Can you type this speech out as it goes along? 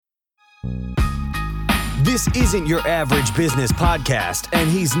This isn't your average business podcast, and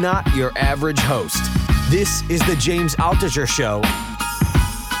he's not your average host. This is the James Altucher Show.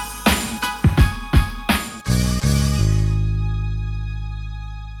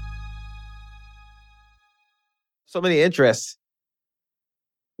 So many interests.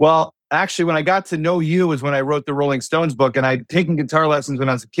 Well, actually, when I got to know you was when I wrote the Rolling Stones book, and I'd taken guitar lessons when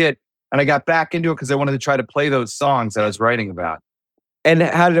I was a kid, and I got back into it because I wanted to try to play those songs that I was writing about. And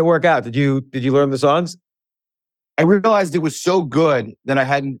how did it work out? Did you learn the songs? I realized it was so good that I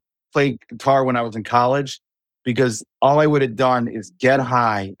hadn't played guitar when I was in college, because all I would have done is get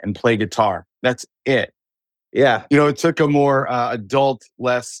high and play guitar. That's it. Yeah. It took a more adult,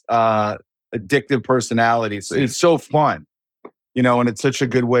 less addictive personality. So it's so fun, and it's such a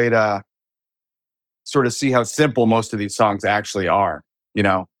good way to sort of see how simple most of these songs actually are,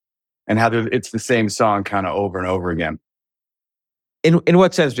 and how it's the same song kind of over and over again. In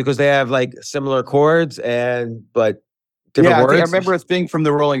what sense? Because they have like similar chords but different words? I remember a thing from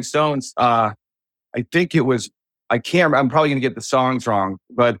the Rolling Stones. I think it was, I'm probably going to get the songs wrong,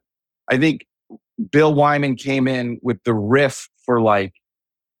 but I think Bill Wyman came in with the riff for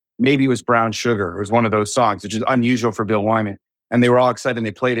maybe it was Brown Sugar. It was one of those songs, which is unusual for Bill Wyman. And they were all excited and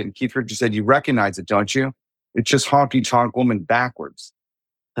they played it. And Keith Richards said, "You recognize it, don't you? It's just Honky Tonk Woman backwards."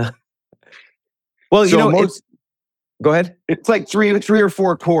 Well, go ahead. It's like three or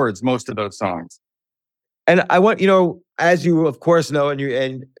four chords, most of those songs. And I want, as you of course know, and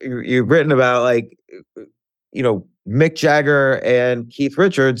you've written about, Mick Jagger and Keith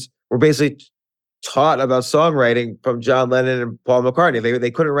Richards were basically taught about songwriting from John Lennon and Paul McCartney.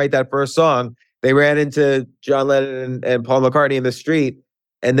 They couldn't write that first song. They ran into John Lennon and Paul McCartney in the street,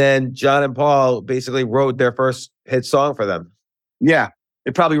 and then John and Paul basically wrote their first hit song for them. Yeah,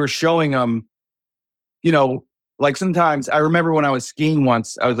 they probably were showing them, sometimes I remember when I was skiing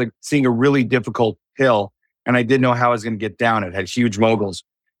once, I was seeing a really difficult hill and I didn't know how I was going to get down. It had huge moguls.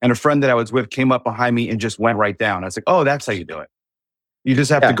 And a friend that I was with came up behind me and just went right down. I was like, "Oh, that's how you do it. You just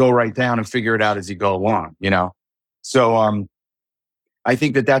have to go right down and figure it out as you go along, So I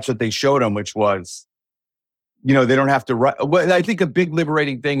think that's what they showed them, which was, they don't have to write. Well, I think a big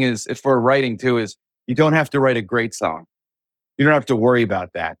liberating thing is for writing too, is you don't have to write a great song. You don't have to worry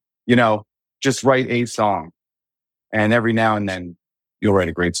about that. Just write a song. And every now and then you'll write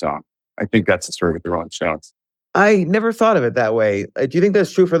a great song. I think that's the story with the Rolling Stones. I never thought of it that way. Do you think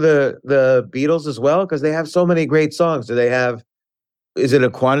that's true for the Beatles as well? Because they have so many great songs. Is it a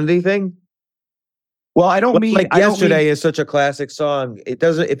quantity thing? Well, I don't mean... Yesterday is such a classic song.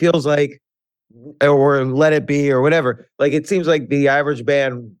 It feels like, or Let It Be or whatever. It seems like the average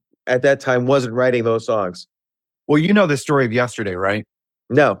band at that time wasn't writing those songs. Well, you know the story of Yesterday, right?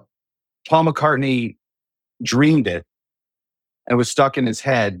 No. Paul McCartney dreamed it and was stuck in his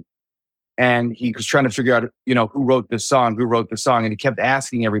head, and he was trying to figure out who wrote the song, and he kept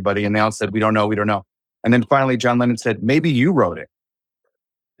asking everybody, and they all said, we don't know. And then finally John Lennon said, "Maybe you wrote it."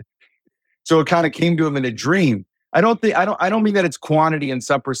 So it kind of came to him in a dream. I don't mean that it's quantity and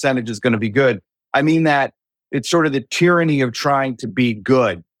some percentage is going to be good. I mean that it's sort of the tyranny of trying to be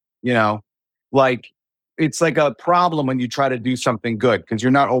good. It's like a problem when you try to do something good, because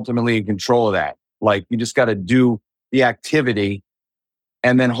you're not ultimately in control of that. You just got to do the activity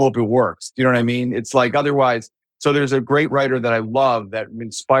and then hope it works. Do you know what I mean? It's otherwise. So there's a great writer that I love that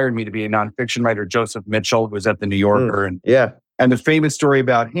inspired me to be a nonfiction writer, Joseph Mitchell, who was at the New Yorker. And the famous story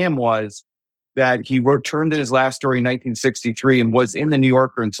about him was that he turned in his last story in 1963 and was in the New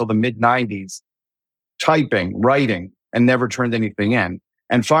Yorker until the mid-90s, writing, and never turned anything in.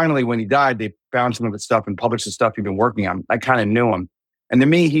 And finally, when he died, they found some of his stuff and published the stuff he'd been working on. I kind of knew him. And to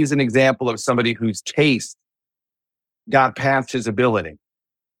me, he's an example of somebody whose taste got past his ability.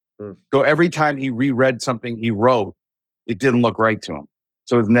 So every time he reread something he wrote, it didn't look right to him.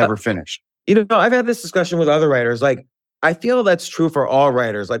 So it was never finished. I've had this discussion with other writers. I feel that's true for all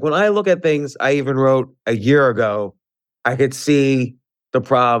writers. When I look at things I even wrote a year ago, I could see the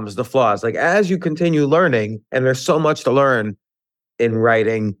problems, the flaws. As you continue learning, and there's so much to learn in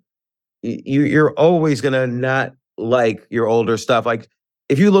writing, you're always going to not like your older stuff.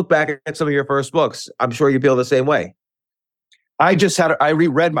 If you look back at some of your first books, I'm sure you feel the same way. I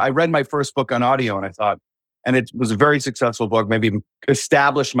reread my first book on audio, and I thought, and it was a very successful book, maybe even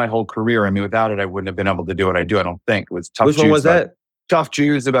established my whole career. I mean, without it, I wouldn't have been able to do what I do. I don't think it was Tough Which Jews. One was that? Tough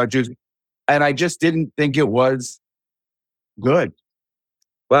Jews, about Jews. And I just didn't think it was good.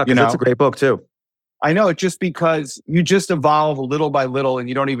 Wow, because that's a great book too. I know, it's just because you just evolve little by little, and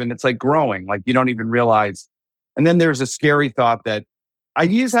it's like growing, you don't even realize. And then there's a scary thought that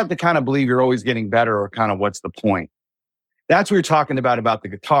you just have to kind of believe you're always getting better, or kind of what's the point? That's what you're talking about the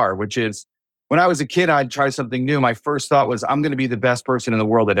guitar, which is when I was a kid, I'd try something new. My first thought was, I'm going to be the best person in the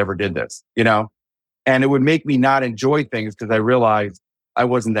world that ever did this, and it would make me not enjoy things because I realized I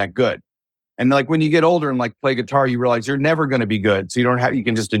wasn't that good. And like when you get older and like play guitar, you realize you're never going to be good. So you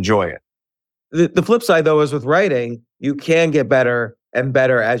can just enjoy it. The flip side, though, is with writing, you can get better and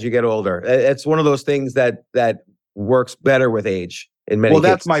better as you get older. It's one of those things that works better with age in many cases.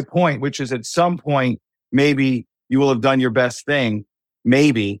 Well, that's my point, which is at some point, maybe you will have done your best thing,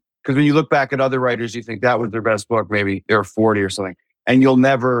 maybe. Because when you look back at other writers, you think that was their best book, maybe they're 40 or something. And you'll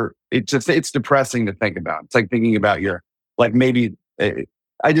never, it's depressing to think about. It's like thinking about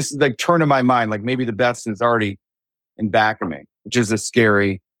I just like turn in my mind, like maybe the best is already in back of me, which is a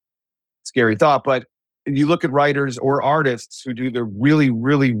scary thought. But you look at writers or artists who do the really,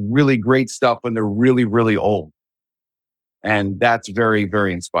 really, really great stuff when they're really, really old. And that's very,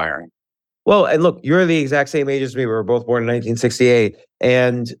 very inspiring. Well, and look, you're the exact same age as me. We were both born in 1968.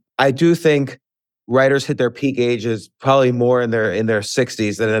 And I do think writers hit their peak ages probably more in their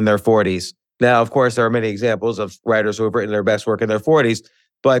 60s than in their 40s. Now, of course, there are many examples of writers who have written their best work in their 40s.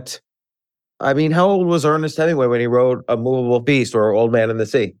 But I mean, how old was Ernest Hemingway when he wrote A Movable Feast or Old Man in the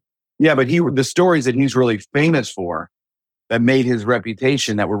Sea? Yeah, but the stories that he's really famous for that made his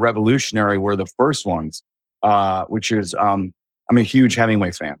reputation, that were revolutionary, were the first ones, which is, I'm a huge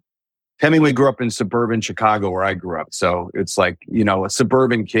Hemingway fan. Hemingway grew up in suburban Chicago where I grew up. So it's like, a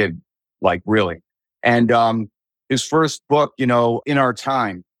suburban kid, like really. And his first book, In Our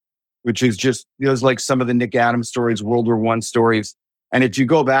Time, which is just, it was like some of the Nick Adams stories, World War I stories. And if you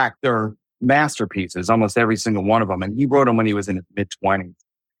go back, they're masterpieces, almost every single one of them. And he wrote them when he was in his mid-20s.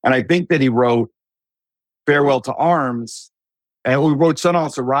 And I think that he wrote Farewell to Arms, and we wrote Sun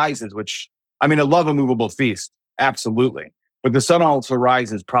Also Rises, which, I love A Movable Feast, absolutely. But The Sun Also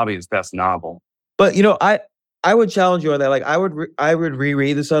Rises is probably his best novel. But, I would challenge you on that. Like, I would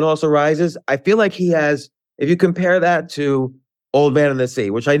reread The Sun Also Rises. I feel like he has, if you compare that to Old Man in the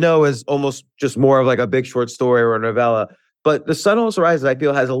Sea, which I know is almost just more of like a big short story or a novella, but The Sun Also Rises, I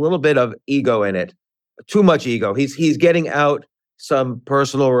feel, has a little bit of ego in it. Too much ego. He's getting out some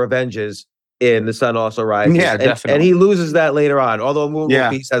personal revenges in The Sun Also Rises. Yeah, definitely. And he loses that later on, although Movable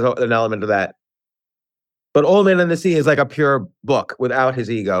Feast has an element of that. But Old Man in the Sea is like a pure book without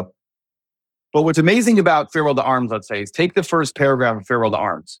his ego. But what's amazing about Farewell to Arms, let's say, is take the first paragraph of Farewell to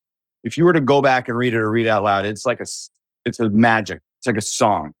Arms. If you were to go back and read it or read it out loud, it's a magic. It's like a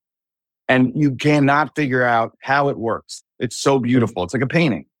song. And you cannot figure out how it works. It's so beautiful. It's like a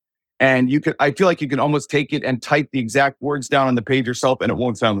painting. And I feel like you can almost take it and type the exact words down on the page yourself and it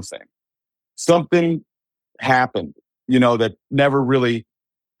won't sound the same. Something happened, that never really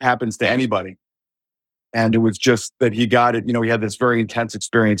happens to anybody. And it was just that he got it. He had this very intense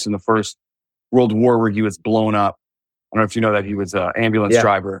experience in the First World War where he was blown up. I don't know if you know that he was an ambulance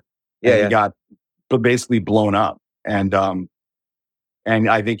driver. He got basically blown up. And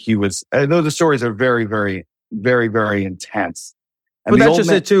I think though the stories are very, very, very, very intense. And but that's just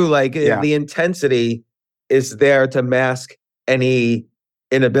it too. Like the intensity is there to mask any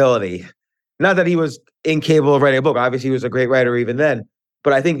inability. Not that he was incapable of writing a book. Obviously, he was a great writer even then.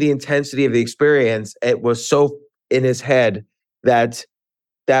 But I think the intensity of the experience, it was so in his head that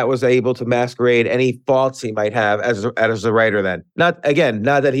was able to masquerade any faults he might have as a writer. Then, not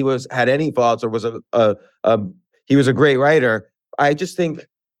that he had any faults or was he was a great writer. I just think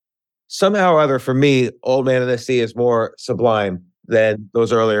somehow or other, for me, Old Man in the Sea is more sublime than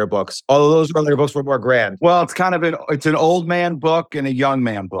those earlier books. Although those earlier books were more grand. Well, it's kind of it's an old man book and a young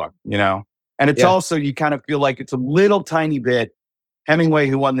man book, And it's also, you kind of feel like it's a little tiny bit. Hemingway,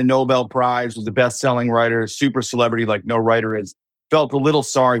 who won the Nobel Prize, was the best-selling writer, super celebrity like no writer is, felt a little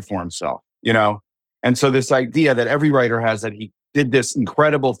sorry for himself, And so this idea that every writer has, that he did this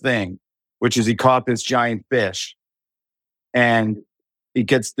incredible thing, which is he caught this giant fish and he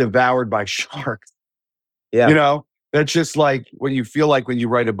gets devoured by sharks. Yeah. That's just like what you feel like when you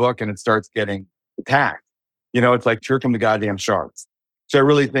write a book and it starts getting attacked. It's like, here come the goddamn sharks. So I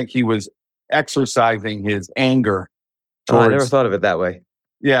really think he was exercising his anger towards... I never thought of it that way.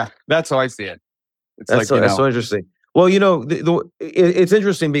 Yeah, that's how I see it. That's so interesting. Well, it's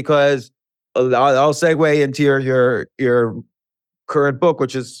interesting because I'll segue into your current book,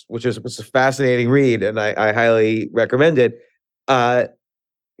 which is a fascinating read, and I highly recommend it.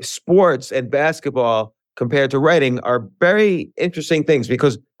 Sports and basketball compared to writing are very interesting things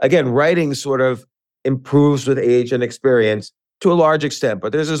because, again, writing sort of improves with age and experience to a large extent,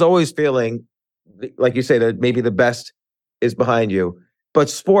 but there's this always feeling, like you say, that maybe the best is behind you. But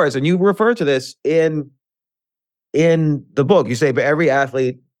sports, and you refer to this in the book, you say, but every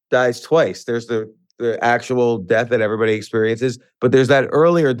athlete dies twice. There's the actual death that everybody experiences, but there's that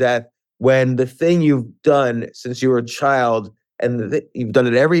earlier death when the thing you've done since you were a child and you've done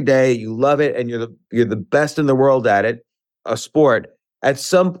it every day, you love it, and you're the best in the world at it, a sport, at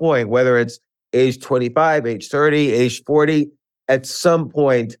some point, whether it's age 25, age 30, age 40, at some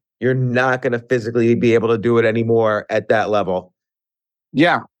point, you're not going to physically be able to do it anymore at that level.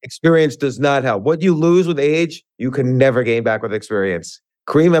 Yeah. Experience does not help. What you lose with age, you can never gain back with experience.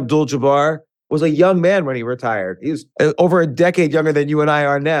 Kareem Abdul-Jabbar was a young man when he retired. He was over a decade younger than you and I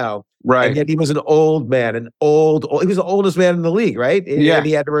are now. Right. And yet he was an old man, he was the oldest man in the league, right? Yeah. And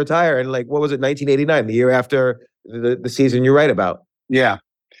he had to retire in what was it, 1989, the year after the season you write about. Yeah.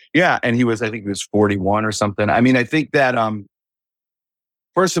 Yeah. And I think he was 41 or something. I mean, I think that,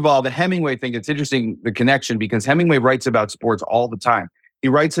 first of all, the Hemingway thing, it's interesting, the connection, because Hemingway writes about sports all the time. He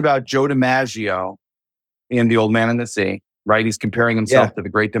writes about Joe DiMaggio in The Old Man and the Sea, right? He's comparing himself to the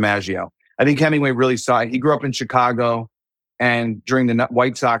great DiMaggio. I think Hemingway really saw it. He grew up in Chicago, and during the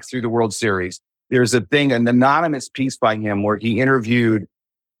White Sox through the World Series, there's an anonymous piece by him where he interviewed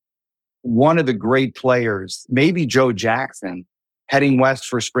one of the great players, maybe Joe Jackson, heading west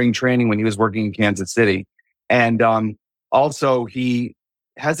for spring training when he was working in Kansas City. And also he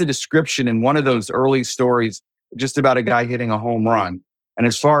has a description in one of those early stories just about a guy hitting a home run. And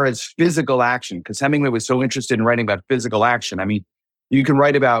as far as physical action, because Hemingway was so interested in writing about physical action, I mean, you can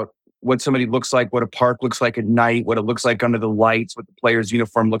write about what somebody looks like, what a park looks like at night, what it looks like under the lights, what the player's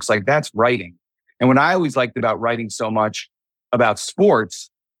uniform looks like. That's writing. And what I always liked about writing so much about sports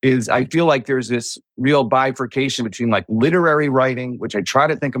is I feel like there's this real bifurcation between like literary writing, which I try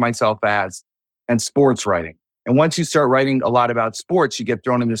to think of myself as, and sports writing. And once you start writing a lot about sports, you get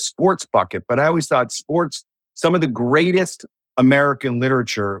thrown in the sports bucket. But I always thought sports, some of the greatest American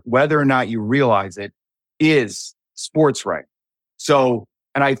literature, whether or not you realize it, is sports writing. So,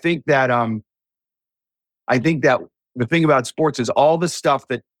 and I think that the thing about sports is all the stuff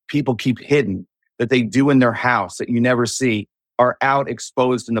that people keep hidden, that they do in their house that you never see, are out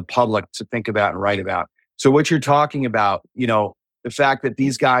exposed in the public to think about and write about. So what you're talking about, the fact that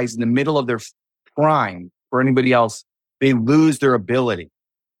these guys in the middle of their prime, for anybody else, they lose their ability,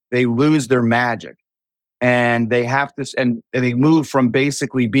 they lose their magic, and they have to, and they move from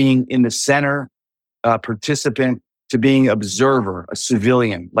basically being in the center participant to being observer, a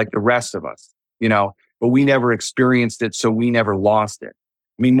civilian, like the rest of us, but we never experienced it, so we never lost it.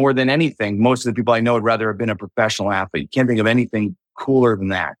 I mean, more than anything, most of the people I know would rather have been a professional athlete. You can't think of anything cooler than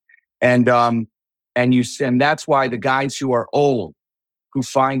that. And that's why the guys who are old, who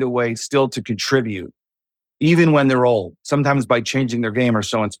find a way still to contribute, even when they're old, sometimes by changing their game, are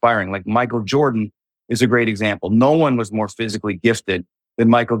so inspiring. Like Michael Jordan is a great example. No one was more physically gifted than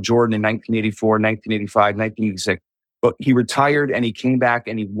Michael Jordan in 1984, 1985, 1986. But he retired and he came back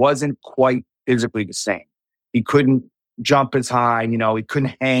and he wasn't quite physically the same. He couldn't jump as high, he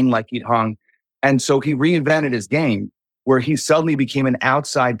couldn't hang like he'd hung. And so he reinvented his game where he suddenly became an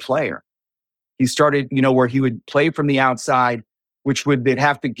outside player. He started, where he would play from the outside, they'd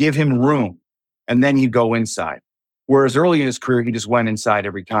have to give him room and then he'd go inside. Whereas early in his career, he just went inside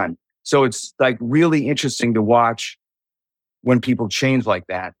every time. So it's like really interesting to watch when people change like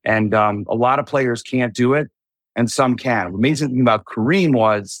that. And a lot of players can't do it and some can. The amazing thing about Kareem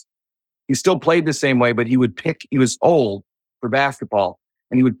was he still played the same way, but he was old for basketball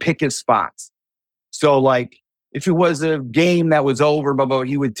and he would pick his spots. So like if it was a game that was over,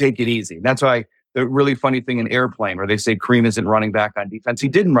 he would take it easy. That's why the really funny thing in Airplane, where they say Kareem isn't running back on defense. He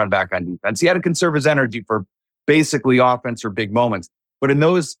didn't run back on defense. He had to conserve his energy for basically offense or big moments. But in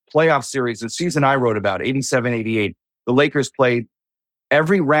those playoff series, the season I wrote about, 87, 88, the Lakers played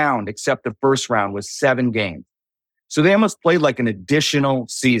every round except the first round was 7 games. So they almost played like an additional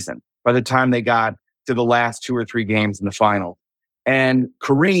season by the time they got to the last 2 or 3 games in the final. And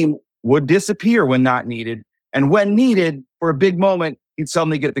Kareem would disappear when not needed. And when needed for a big moment, he'd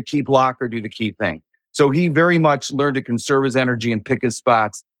suddenly get the key block or do the key thing. So he very much learned to conserve his energy and pick his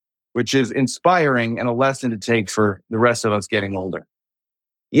spots, which is inspiring and a lesson to take for the rest of us getting older.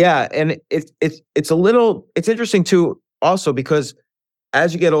 Yeah. And it's interesting too, also, because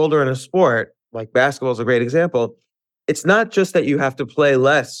as you get older in a sport, like basketball is a great example, it's not just that you have to play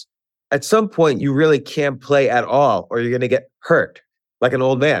less. At some point, you really can't play at all, or you're going to get hurt like an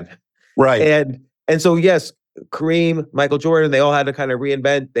old man. Right. And so, yes, Kareem, Michael Jordan, they all had to kind of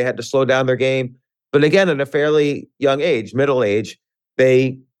reinvent. They had to slow down their game. But again, at a fairly young age, middle age,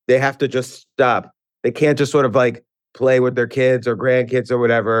 they have to just stop. They can't just sort of like play with their kids or grandkids or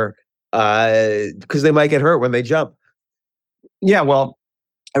whatever, because they might get hurt when they jump. Yeah, well,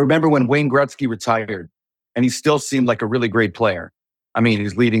 I remember when Wayne Gretzky retired, and he still seemed like a really great player. I mean,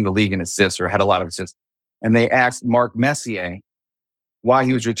 he's leading the league in assists or had a lot of assists. And they asked Mark Messier, why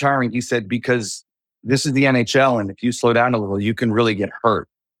he was retiring. He said, because this is the NHL. And if you slow down a little, you can really get hurt.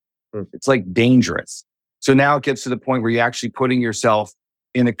 It's like dangerous. So now it gets to the point where you're actually putting yourself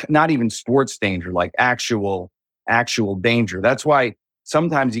in a, not even sports danger, like actual danger. That's why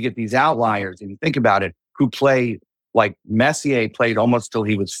sometimes you get these outliers, and you think about it, who play, like Messier played almost till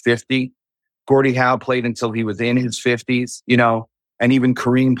he was 50. Gordie Howe played until he was in his 50s, and even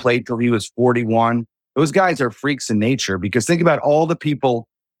Kareem played till he was 41. Those guys are freaks in nature, because think about all the people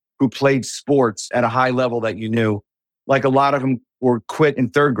who played sports at a high level that you knew. Like, a lot of them were quit in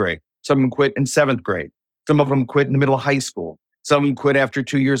third grade. Some of them quit in seventh grade. Some of them quit in the middle of high school. Some of them quit after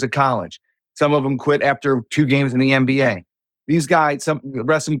 2 years of college. Some of them quit after 2 games in the NBA. These guys, the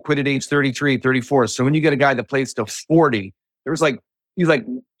rest of them quit at age 33, 34. So when you get a guy that plays till 40, he's like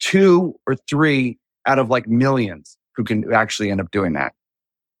 2 or 3 out of like millions who can actually end up doing that.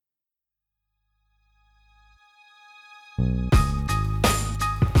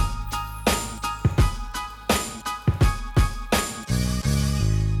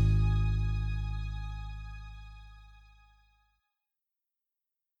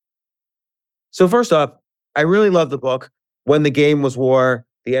 So first off, I really love the book. When the Game Was War,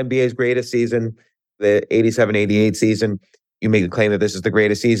 the NBA's greatest season, the 87-88 season. You make the claim that this is the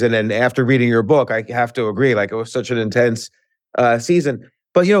greatest season. And after reading your book, I have to agree, like, it was such an intense season.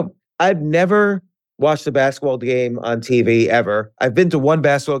 But, I've never watched a basketball game on TV ever. I've been to one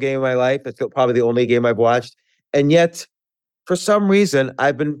basketball game in my life. It's probably the only game I've watched. And yet, for some reason,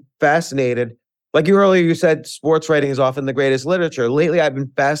 I've been fascinated. Like you said, sports writing is often the greatest literature. Lately, I've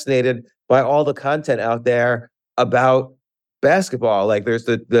been fascinated by all the content out there about basketball. Like, there's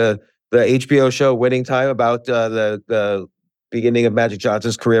the HBO show Winning Time about the beginning of Magic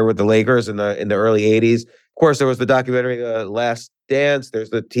Johnson's career with the Lakers in the early 80s. Of course, there was the documentary Last Dance. There's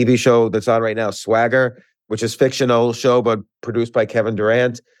the TV show that's on right now, Swagger, which is fictional show but produced by Kevin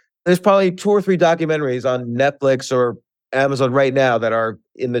Durant. There's probably 2 or 3 documentaries on Netflix or Amazon right now that are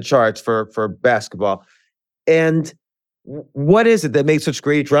in the charts for basketball. And what is it that makes such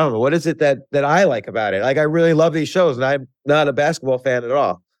great drama? What is it that I like about it? Like, I really love these shows, and I'm not a basketball fan at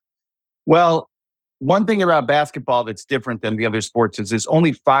all. Well, one thing about basketball that's different than the other sports is there's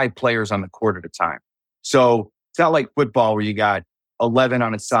only 5 players on the court at a time. So it's not like football where you got 11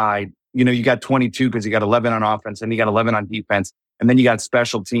 on a side. You got 22 because you got 11 on offense and you got 11 on defense. And then you got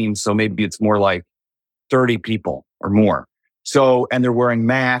special teams. So maybe it's more like 30 people or more. So, and they're wearing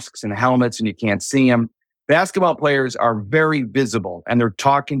masks and helmets and you can't see them. Basketball players are very visible, and they're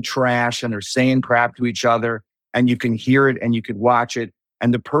talking trash and they're saying crap to each other, and you can hear it and you can watch it.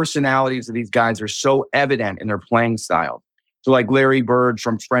 And the personalities of these guys are so evident in their playing style. So like Larry Bird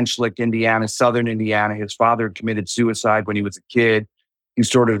from French Lick, Indiana, Southern Indiana, his father had committed suicide when he was a kid. He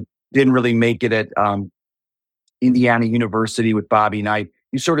sort of didn't really make it at Indiana University with Bobby Knight.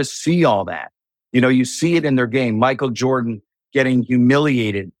 You sort of see all that. You see it in their game. Michael Jordan getting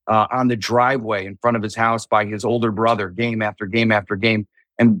humiliated on the driveway in front of his house by his older brother, game after game after game,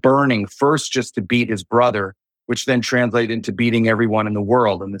 and burning first just to beat his brother, which then translated into beating everyone in the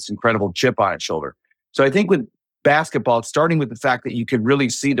world and this incredible chip on his shoulder. So I think with basketball, it's starting with the fact that you could really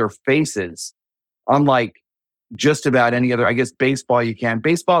see their faces, unlike just about any other. I guess baseball you can.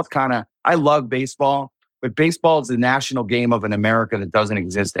 Baseball is I love baseball, but baseball is the national game of an America that doesn't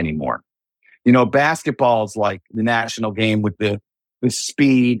exist anymore. Basketball is like the national game with the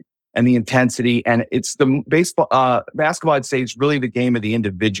speed and the intensity. And it's the basketball, I'd say, is really the game of the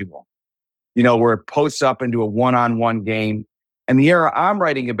individual, where it posts up into a one-on-one game. And the era I'm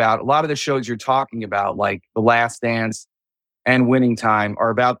writing about, a lot of the shows you're talking about, like The Last Dance and Winning Time,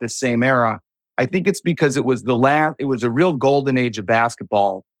 are about the same era. I think it's because it was a real golden age of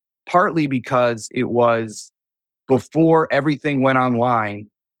basketball, partly because it was before everything went online.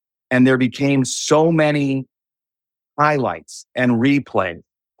 And there became so many highlights and replays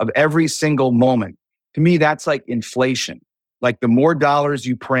of every single moment. To me, that's like inflation. Like, the more dollars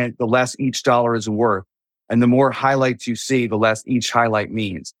you print, the less each dollar is worth. And the more highlights you see, the less each highlight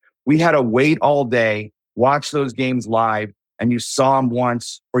means. We had to wait all day, watch those games live, and you saw them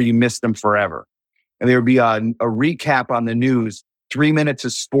once or you missed them forever. And there would be a recap on the news, 3 minutes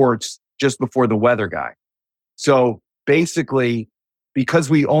of sports just before the weather guy. So basically, because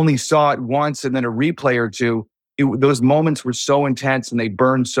we only saw it once and then a replay or two, those moments were so intense and they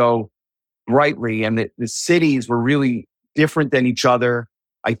burned so brightly. And the cities were really different than each other.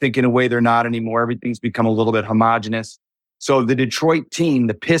 I think in a way they're not anymore. Everything's become a little bit homogenous. So the Detroit team,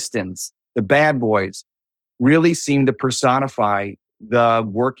 the Pistons, the Bad Boys, really seemed to personify the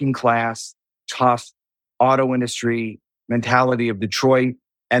working class, tough auto industry mentality of Detroit.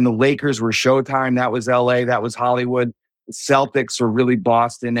 And the Lakers were Showtime. That was LA. That was Hollywood. Celtics were really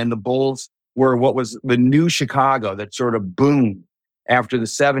Boston, and the Bulls were what was the new Chicago that sort of boomed after the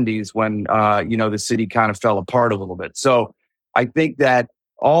 70s when, the city kind of fell apart a little bit. So I think that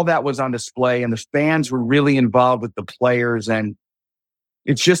all that was on display and the fans were really involved with the players. And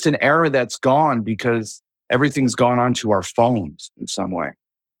it's just an era that's gone because everything's gone onto our phones in some way.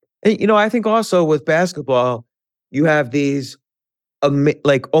 And, I think also with basketball, you have these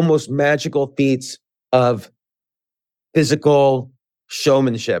like almost magical feats of physical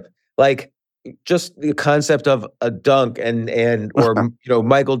showmanship. Like just the concept of a dunk or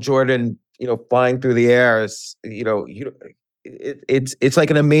Michael Jordan, flying through the air is, it's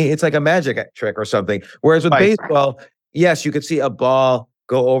like it's like a magic trick or something. Whereas with Right. baseball, yes, you could see a ball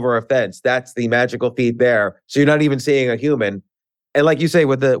go over a fence. That's the magical feat there. So you're not even seeing a human. And like you say,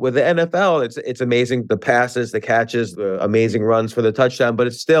 with the NFL, it's amazing, the passes, the catches, the amazing runs for the touchdown, but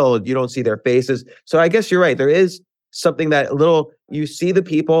it's still, you don't see their faces. So I guess you're right. There is something that you see the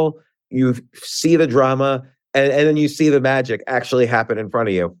people, you see the drama, and then you see the magic actually happen in front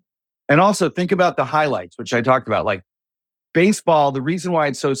of you. And also think about the highlights, which I talked about. Like baseball, the reason why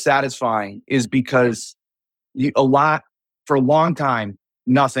it's so satisfying is because for a long time,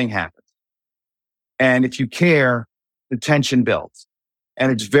 nothing happens. And if you care, the tension builds.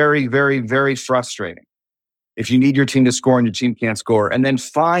 And it's very, very, very frustrating if you need your team to score and your team can't score. And then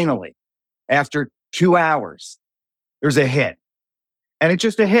finally, after 2 hours, there's a hit. And it's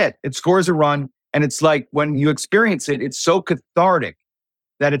just a hit. It scores a run. And it's like when you experience it, it's so cathartic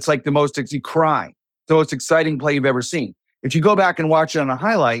that it's like you cry. It's the most exciting play you've ever seen. If you go back and watch it on a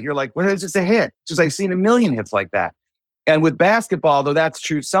highlight, you're like, well, it's just a hit. It's just I've seen a million hits like that. And with basketball, though that's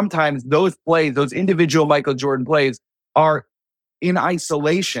true, sometimes those plays, those individual Michael Jordan plays are in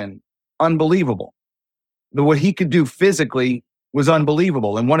isolation unbelievable. What he could do physically was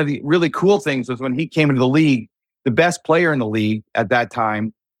unbelievable. And one of the really cool things was when he came into the league, the best player in the league at that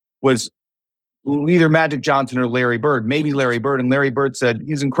time was either Magic Johnson or Larry Bird, maybe Larry Bird. And Larry Bird said,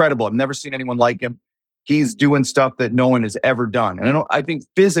 he's incredible. I've never seen anyone like him. He's doing stuff that no one has ever done. And I think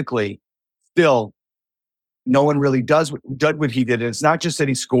physically, still, no one really does what he did. And it's not just that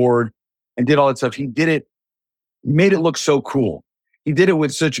he scored and did all that stuff. He did it, made it look so cool. He did it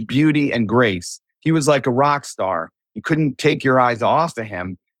with such beauty and grace. He was like a rock star. You couldn't take your eyes off of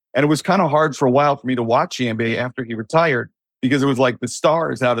him. And it was kind of hard for a while for me to watch the NBA after he retired because it was like the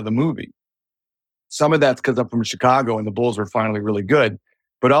stars out of the movie. Some of that's because I'm from Chicago and the Bulls were finally really good,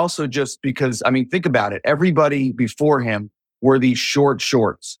 but also just because, think about it. Everybody before him wore these short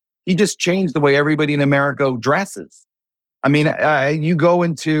shorts. He just changed the way everybody in America dresses. You go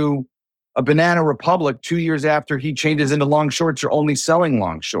into a Banana Republic 2 years after he changes into long shorts, you're only selling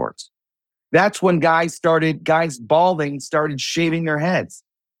long shorts. That's when guys balding started shaving their heads.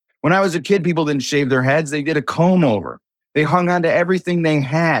 When I was a kid, people didn't shave their heads. They did a comb over. They hung on to everything they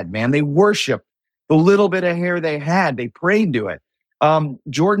had, man. They worshiped the little bit of hair they had. They prayed to it.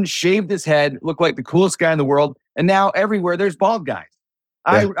 Jordan shaved his head, looked like the coolest guy in the world. And now everywhere there's bald guys.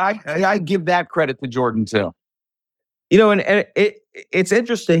 Yeah. I give that credit to Jordan too. And it's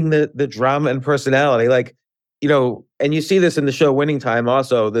interesting, the drama and personality, and you see this in the show Winning Time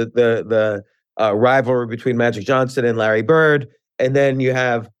also, the rivalry between Magic Johnson and Larry Bird. And then you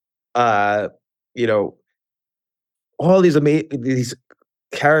have, all these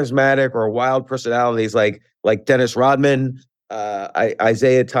charismatic or wild personalities like Dennis Rodman,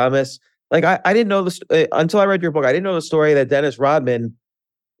 Isaiah Thomas. Like I didn't know this until I read your book. I didn't know the story that Dennis Rodman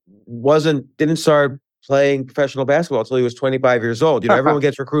didn't start playing professional basketball until he was 25 years old. Everyone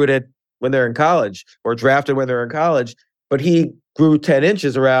gets recruited when they're in college or drafted when they're in college, but he grew 10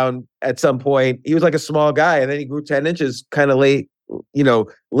 inches around at some point. He was like a small guy, and then he grew 10 inches kind of late. He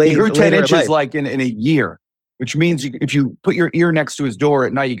grew 10 inches like in a year, which means if you put your ear next to his door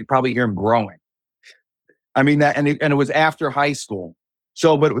at night, you could probably hear him growing. It was after high school.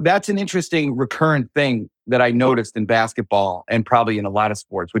 So, but that's an interesting recurrent thing that I noticed in basketball and probably in a lot of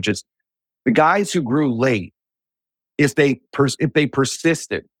sports, which is the guys who grew late, if they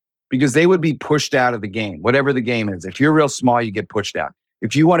persisted, because they would be pushed out of the game, whatever the game is. If you're real small, you get pushed out.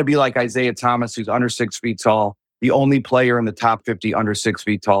 If you want to be like Isaiah Thomas, who's under 6 feet tall, the only player in the top 50 under 6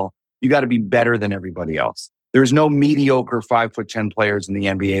 feet tall, you got to be better than everybody else. There's no mediocre 5'10" players in the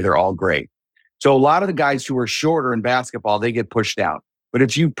NBA. They're all great. So a lot of the guys who are shorter in basketball, they get pushed out. But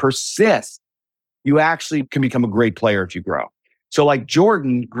if you persist, you actually can become a great player if you grow. So like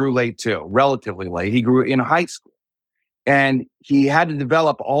Jordan grew late too, relatively late. He grew in high school and he had to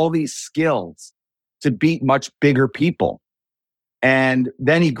develop all these skills to beat much bigger people. And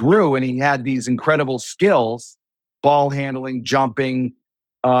then he grew and he had these incredible skills, ball handling, jumping,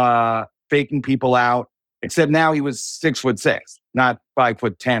 faking people out. except now he was 6'6", not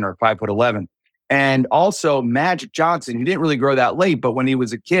 5'10" or 5'11". And also Magic Johnson, he didn't really grow that late, but when he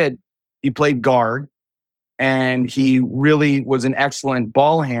was a kid, he played guard and he really was an excellent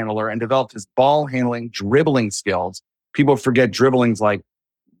ball handler and developed his ball handling, dribbling skills. People forget dribbling's like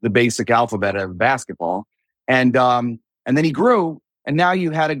the basic alphabet of basketball. And then he grew, and now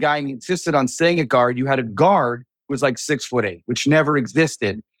you had a guy, and he insisted on staying at guard. You had a guard who was like 6'8", which never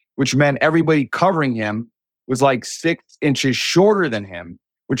existed, which meant everybody covering him was like 6 inches shorter than him,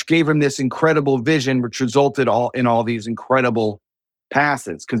 which gave him this incredible vision, which resulted in all these incredible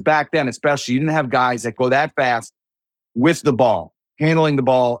passes. Because back then, especially, you didn't have guys that go that fast with the ball, handling the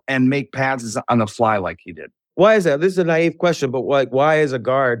ball, and make passes on the fly like he did. Why is that? This is a naive question, but why is a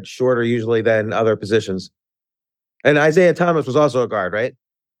guard shorter usually than other positions? And Isaiah Thomas was also a guard, right?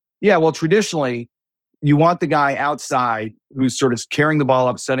 Yeah, well, traditionally, you want the guy outside who's sort of carrying the ball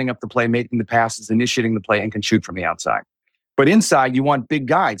up, setting up the play, making the passes, initiating the play, and can shoot from the outside. But inside, you want big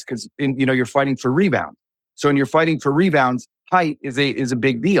guys because you're fighting for rebounds. So when you're fighting for rebounds, height is a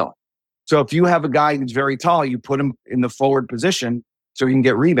big deal. So if you have a guy who's very tall, you put him in the forward position so he can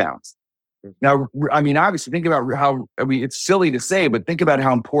get rebounds. Now, I mean, obviously, think about it's silly to say, but think about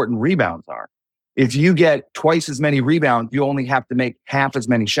how important rebounds are. If you get twice as many rebounds, you only have to make half as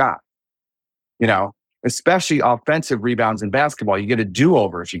many shots. Especially offensive rebounds in basketball. You get a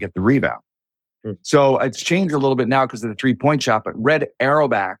do-over if you get the rebound. So it's changed a little bit now because of the three-point shot, but Red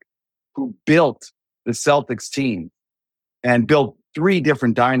Auerbach, who built the Celtics team and built 3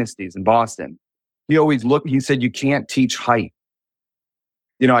 different dynasties in Boston, he said, you can't teach height.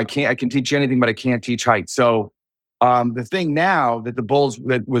 I can teach you anything, but I can't teach height. So the thing now that the Bulls,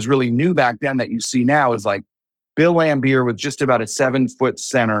 that was really new back then that you see now is like Bill Laimbeer was just about a 7-foot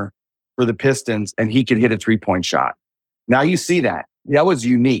center for the Pistons, and he could hit a 3-point shot. Now you see that. That was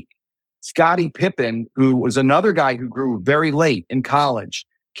unique. Scottie Pippen, who was another guy who grew very late in college,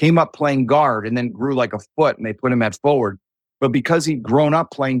 came up playing guard and then grew like a foot, and they put him at forward. But because he'd grown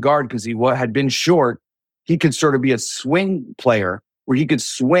up playing guard, because he had been short, he could sort of be a swing player where he could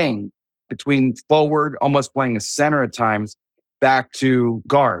swing between forward, almost playing a center at times, back to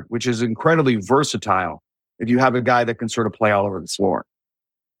guard, which is incredibly versatile if you have a guy that can sort of play all over the floor.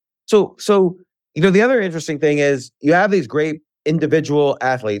 So the other interesting thing is you have these great individual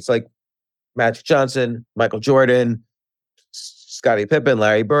athletes like Magic Johnson, Michael Jordan, Scottie Pippen,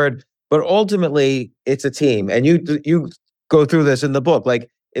 Larry Bird, but ultimately it's a team. And you go through this in the book.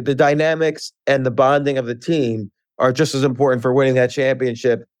 Like the dynamics and the bonding of the team are just as important for winning that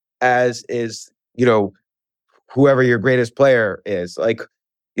championship as is, whoever your greatest player is. Like,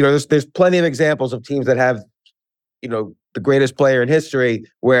 there's plenty of examples of teams that have, the greatest player in history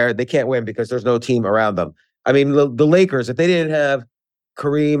where they can't win because there's no team around them. I mean, the Lakers, if they didn't have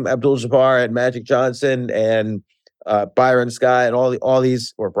Kareem Abdul-Jabbar and Magic Johnson and Byron Scott and all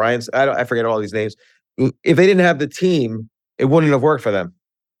these, or Brian, I forget all these names. If they didn't have the team, it wouldn't have worked for them.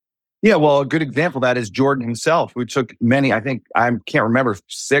 Yeah, well, a good example of that is Jordan himself, who took many, I can't remember,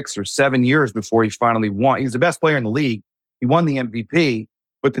 6 or 7 years before he finally won. He was the best player in the league. He won the MVP,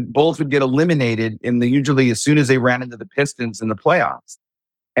 but the Bulls would get eliminated usually as soon as they ran into the Pistons in the playoffs.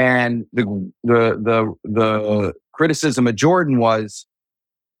 And the criticism of Jordan was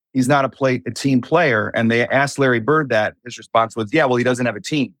he's not a team player. And they asked Larry Bird that. His response was, yeah, well, he doesn't have a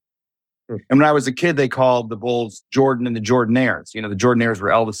team. And when I was a kid, they called the Bulls Jordan and the Jordanaires. The Jordanaires were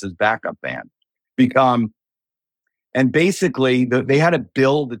Elvis's backup band. And basically, they had to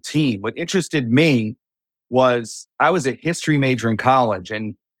build a team. What interested me was I was a history major in college.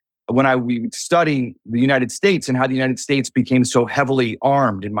 And when we study the United States and how the United States became so heavily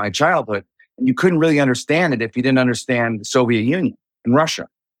armed in my childhood, and you couldn't really understand it if you didn't understand the Soviet Union and Russia.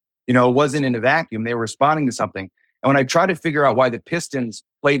 It wasn't in a vacuum. They were responding to something. And when I tried to figure out why the Pistons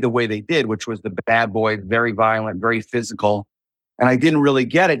played the way they did, which was the bad boy, very violent, very physical, and I didn't really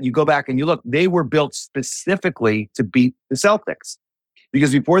get it, you go back and you look, they were built specifically to beat the Celtics.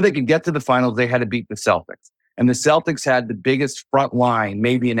 Because before they could get to the finals, they had to beat the Celtics. And the Celtics had the biggest front line,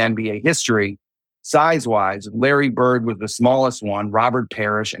 maybe in NBA history, size-wise. Larry Bird was the smallest one, Robert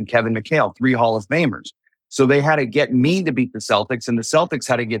Parrish, and Kevin McHale, 3 Hall of Famers. So they had to get mean to beat the Celtics, and the Celtics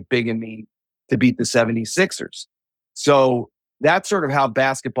had to get big and mean to beat the 76ers. So that's sort of how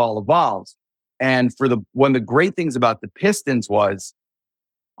basketball evolves. And one of the great things about the Pistons was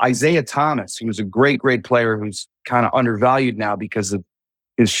Isaiah Thomas, who was a great, great player who's kind of undervalued now because of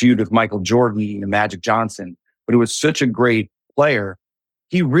his feud with Michael Jordan and Magic Johnson, but who was such a great player.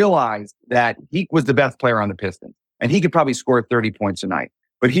 He realized that he was the best player on the Pistons, and he could probably score 30 points a night.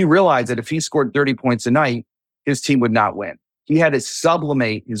 But he realized that if he scored 30 points a night, his team would not win. He had to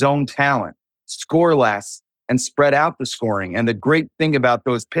sublimate his own talent score less, and spread out the scoring. And the great thing about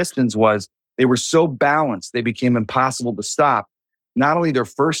those Pistons was they were so balanced, they became impossible to stop. Not only their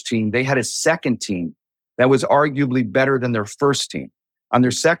first team, they had a second team that was arguably better than their first team. On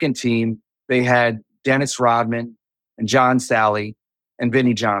their second team, they had Dennis Rodman and John Sally and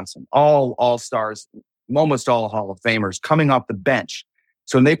Vinnie Johnson, all all-stars, almost all Hall of Famers coming off the bench.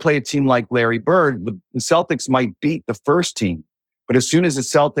 So when they play a team like Larry Bird, the Celtics might beat the first team. But as soon as the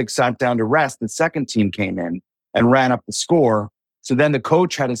Celtics sat down to rest, the second team came in and ran up the score. So then the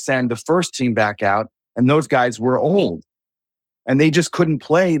coach had to send the first team back out, and those guys were old. And they just couldn't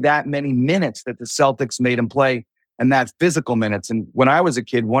play that many minutes that the Celtics made them play, and that physical minutes. And when I was a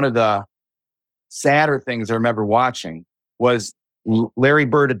kid, one of the sadder things I remember watching was Larry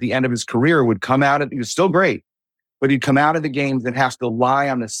Bird at the end of his career would come out, he was still great, but he'd come out of the games and have to lie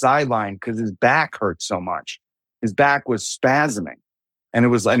on the sideline because his back hurt so much. His back was spasming. And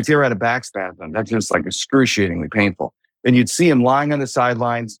if you ever had a back spasm, that's just like excruciatingly painful. And you'd see him lying on the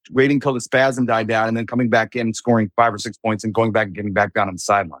sidelines, waiting till the spasm died down, and then coming back in, scoring 5 or 6 points, and going back and getting back down on the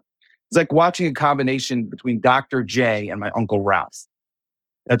sideline. It's like watching a combination between Dr. J and my Uncle Ralph.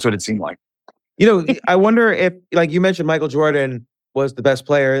 That's what it seemed like. I wonder if, like you mentioned, Michael Jordan was the best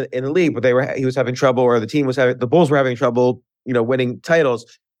player in the league, but he was having trouble, or the Bulls were having trouble, winning titles.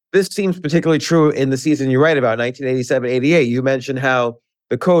 This seems particularly true in the season you write about, 1987-88. You mentioned how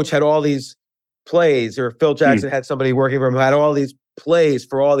the coach had all these plays, or Phil Jackson had somebody working for him who had all these plays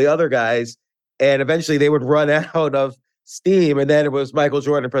for all the other guys, and eventually they would run out of steam, and then it was Michael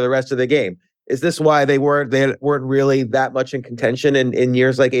Jordan for the rest of the game. Is this why they weren't really that much in contention in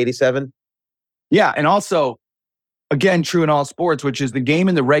years like 87? Yeah, and also, again, true in all sports, which is the game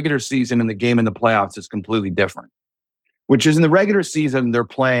in the regular season and the game in the playoffs is completely different. Which is in the regular season, they're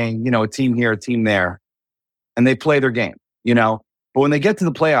playing, a team here, a team there, and they play their game, But when they get to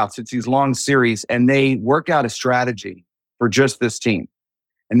the playoffs, it's these long series, and they work out a strategy for just this team.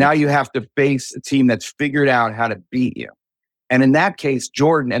 And now you have to face a team that's figured out how to beat you. And in that case,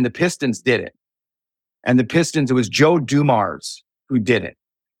 Jordan and the Pistons did it. And the Pistons, it was Joe Dumars who did it.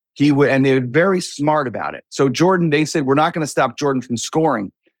 And they were very smart about it. So Jordan, they said, we're not going to stop Jordan from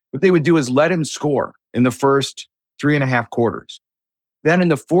scoring. What they would do is let him score in the first 3.5 quarters. Then in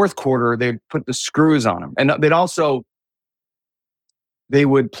the fourth quarter, they'd put the screws on him. And they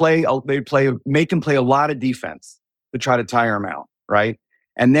would make him play a lot of defense to try to tire him out, right?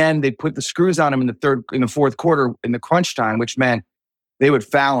 And then they'd put the screws on him in the fourth quarter in the crunch time, which meant they would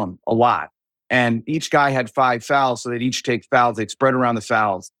foul him a lot. And each guy had 5 fouls, so they'd each take fouls. They'd spread around the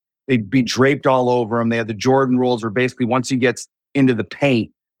fouls. They'd be draped all over him. They had the Jordan rules where basically once he gets into the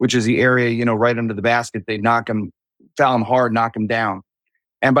paint, which is the area, right under the basket, they foul him hard, knock him down.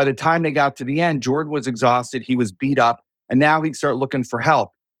 And by the time they got to the end, Jordan was exhausted. He was beat up. And now he'd start looking for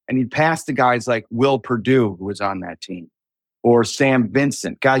help. And he'd pass to guys like Will Perdue, who was on that team, or Sam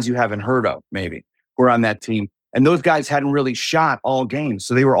Vincent, guys you haven't heard of, maybe, who were on that team. And those guys hadn't really shot all game,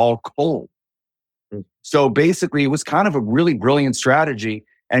 so they were all cold. So basically, it was kind of a really brilliant strategy.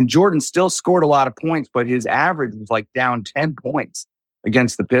 And Jordan still scored a lot of points, but his average was like down 10 points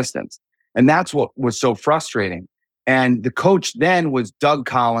against the Pistons. And that's what was so frustrating. And the coach then was Doug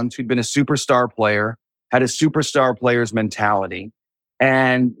Collins, who'd been a superstar player, had a superstar player's mentality.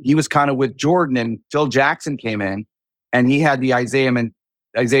 And he was kind of with Jordan, and Phil Jackson came in, and he had the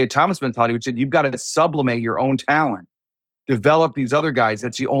Isaiah Thomas mentality, which said, you've got to sublimate your own talent, develop these other guys.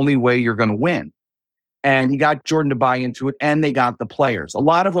 That's the only way you're going to win. And he got Jordan to buy into it, and they got the players. A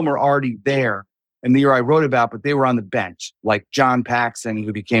lot of them were already there in the year I wrote about, but they were on the bench, like John Paxson,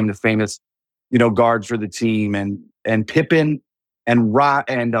 who became the famous, guards for the team, and Pippen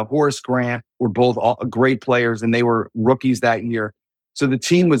and Horace Grant were both all great players, and they were rookies that year. So the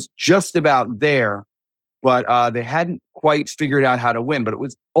team was just about there, but they hadn't quite figured out how to win. But it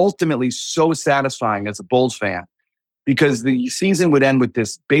was ultimately so satisfying as a Bulls fan, because the season would end with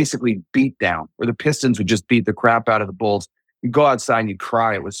this basically beatdown where the Pistons would just beat the crap out of the Bulls. You'd go outside and you'd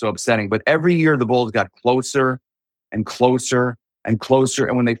cry. It was so upsetting. But every year the Bulls got closer and closer and closer.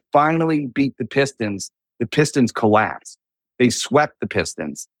 And when they finally beat the Pistons collapsed. They swept the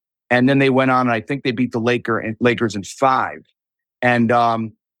Pistons. And then they went on, and I think they beat the Lakers in 5. And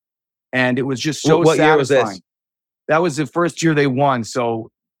it was just so what satisfying. Year was this? That was the first year they won.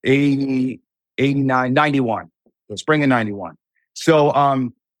 So 80, 89, 91. Spring of 91.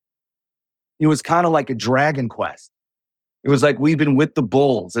 So it was kind of like a Dragon Quest. It was like we've been with the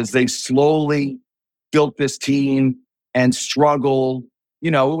Bulls as they slowly built this team and struggled.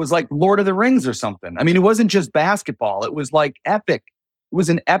 It was like Lord of the Rings or something. I mean, it wasn't just basketball. It was like epic. It was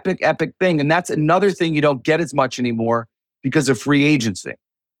an epic thing. And that's another thing you don't get as much anymore because of free agency.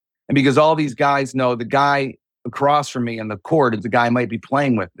 And because all these guys know the guy across from me on the court is the guy I might be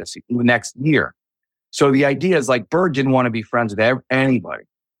playing with the next year. So the idea is like Bird didn't want to be friends with anybody.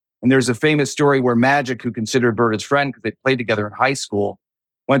 And there's a famous story where Magic, who considered Bird his friend because they played together in high school,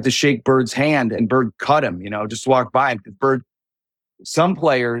 went to shake Bird's hand and Bird cut him, just walked by him. Because some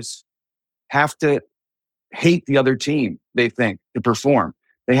players have to hate the other team, they think, to perform.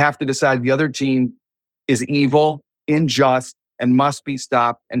 They have to decide the other team is evil, unjust, and must be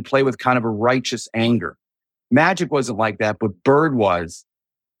stopped and play with kind of a righteous anger. Magic wasn't like that, but Bird was,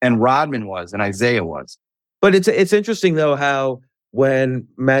 and Rodman was, and Isaiah was. But it's interesting, though, how when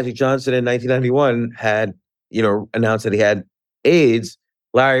Magic Johnson in 1991 had, announced that he had AIDS,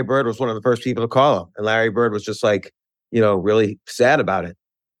 Larry Bird was one of the first people to call him. And Larry Bird was just like, really sad about it.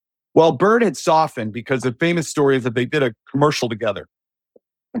 Well, Bird had softened because the famous story is that they did a commercial together,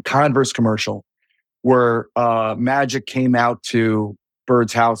 a Converse commercial, where Magic came out to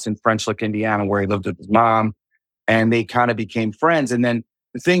Bird's house in French Lick, Indiana, where he lived with his mom, and they kind of became friends. And then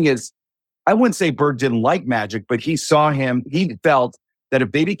the thing is, I wouldn't say Bird didn't like Magic, but he felt that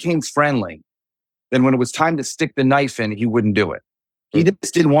if they became friendly, then when it was time to stick the knife in, he wouldn't do it. He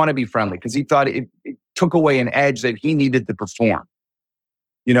just didn't want to be friendly because he thought it took away an edge that he needed to perform.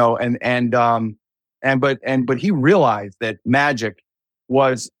 But he realized that Magic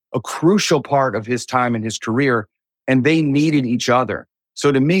was a crucial part of his time in his career, and they needed each other.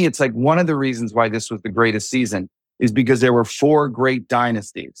 So to me, it's like one of the reasons why this was the greatest season is because there were 4 great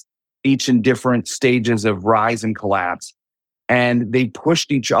dynasties, each in different stages of rise and collapse. And they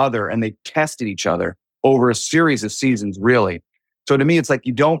pushed each other and they tested each other over a series of seasons, really. So to me, it's like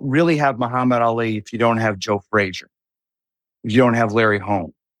you don't really have Muhammad Ali if you don't have Joe Frazier, if you don't have Larry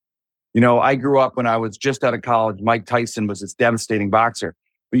Holmes. I grew up when I was just out of college. Mike Tyson was this devastating boxer,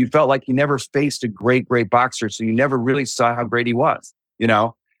 but you felt like you never faced a great, great boxer. So you never really saw how great he was,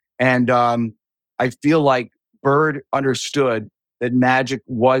 And I feel like Bird understood that Magic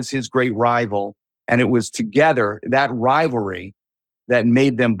was his great rival. And it was together, that rivalry, that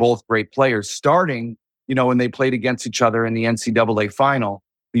made them both great players, starting, when they played against each other in the NCAA final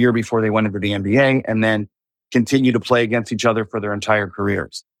the year before they went into the NBA, and then continue to play against each other for their entire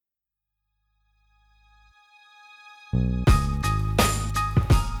careers.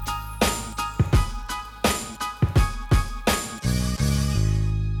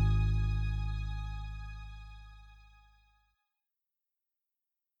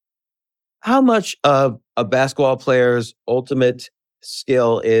 How much of a basketball player's ultimate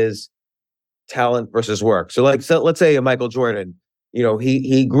skill is talent versus work? So let's say a Michael Jordan,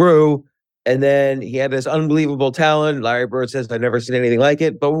 he grew and then he had this unbelievable talent. Larry Bird says, I've never seen anything like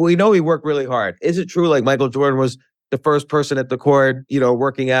it, but we know he worked really hard. Is it true like Michael Jordan was the first person at the court,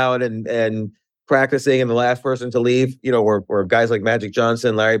 working out and practicing and the last person to leave, or guys like Magic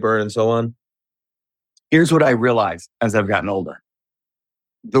Johnson, Larry Bird, and so on? Here's what I realized as I've gotten older.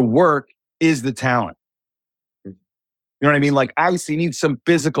 The work is the talent. You know what I mean? Like, obviously, you need some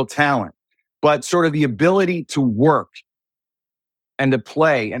physical talent, but sort of the ability to work and to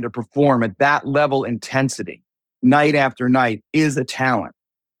play and to perform at that level intensity night after night is a talent.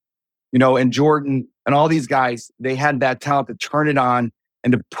 And Jordan and all these guys, they had that talent to turn it on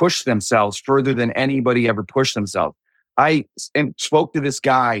and to push themselves further than anybody ever pushed themselves. I spoke to this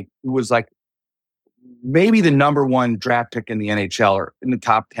guy who was like maybe the number 1 draft pick in the NHL or in the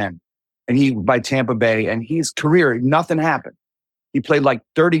top 10. And he by Tampa Bay, and his career, nothing happened. He played like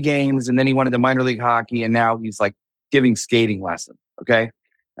 30 games and then he went into minor league hockey and now he's like giving skating lessons. Okay.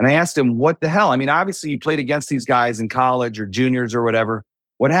 And I asked him, what the hell? I mean, obviously you played against these guys in college or juniors or whatever.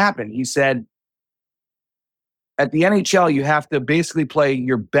 What happened? He said, at the NHL, you have to basically play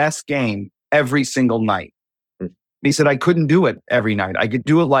your best game every single night. He said, I couldn't do it every night. I could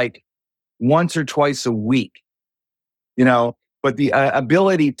do it like once or twice a week, but the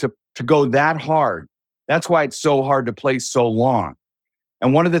ability to go that hard, that's why it's so hard to play so long.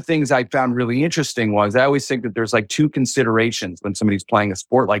 And one of the things I found really interesting was I always think that there's like 2 considerations when somebody's playing a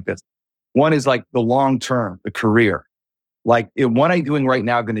sport like this. One is like the long term, the career. Like, what I'm doing right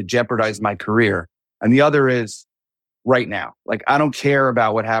now going to jeopardize my career? And the other is right now. Like, I don't care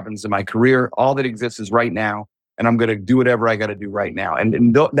about what happens in my career. All that exists is right now. And I'm going to do whatever I got to do right now. And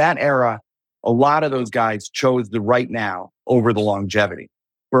in that era, a lot of those guys chose the right now over the longevity.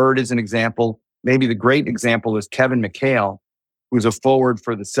 Bird is an example. Maybe the great example is Kevin McHale, who's a forward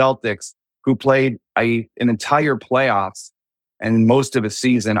for the Celtics, who played an entire playoffs and most of a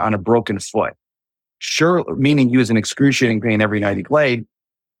season on a broken foot. Sure, meaning he was in excruciating pain every night he played,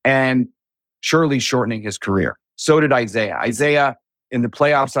 and surely shortening his career. So did Isaiah. Isaiah, in the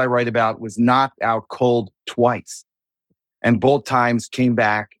playoffs I write about, was knocked out cold twice. and both times came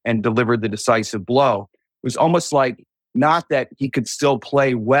back and delivered the decisive blow. It was almost like not that he could still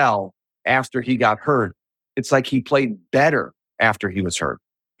play well after he got hurt. It's like he played better after he was hurt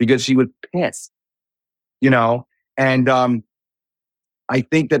because he would piss, you know? And I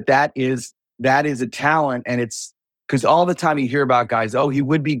think that is a talent. And it's because all the time you hear about guys, oh, he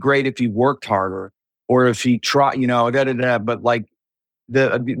would be great if he worked harder or if he tried, but like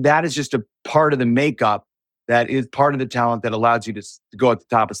that is just a part of the makeup that is part of the talent that allows you to go at the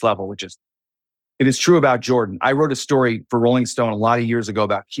toppest level, which is, it is true about Jordan. I wrote a story for Rolling Stone a lot of years ago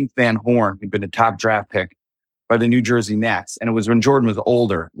about Keith Van Horn, who'd been a top draft pick by the New Jersey Nets. And it was when Jordan was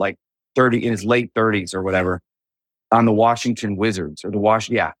older, like 30, in his late 30s or whatever, on the Washington Wizards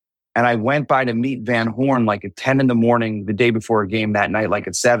yeah. And I went by to meet Van Horn like at 10 in the morning, the day before a game that night, like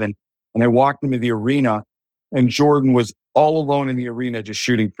at 7. And I walked into the arena and Jordan was all alone in the arena just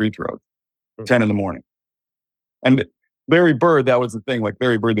shooting free throws, 10 in the morning. And Larry Bird, that was the thing. Like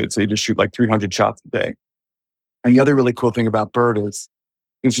Larry Bird, they'd say just shoot like 300 shots a day. And the other really cool thing about Bird is,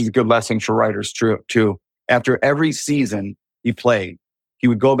 this is a good lesson for writers too. After every season he played, he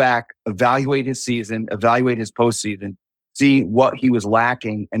would go back, evaluate his season, evaluate his postseason, see what he was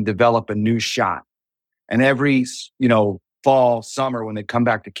lacking, and develop a new shot. And every, fall, summer, when they'd come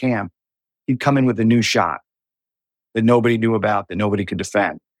back to camp, he'd come in with a new shot that nobody knew about, that nobody could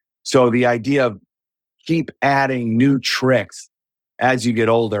defend. So the idea of keep adding new tricks as you get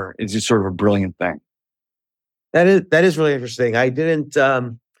older is just sort of a brilliant thing. That is really interesting. I didn't,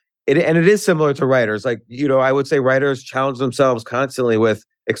 it is similar to writers. Like, I would say writers challenge themselves constantly with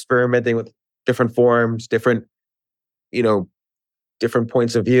experimenting with different forms, different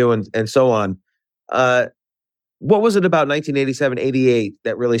points of view and so on. What was it about 1987, 88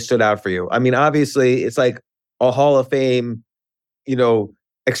 that really stood out for you? I mean, obviously it's like a Hall of Fame,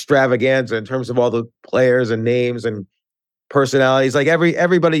 extravaganza in terms of all the players and names and personalities. Like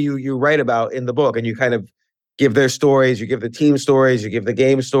everybody you write about in the book, and you kind of give their stories, you give the team stories, you give the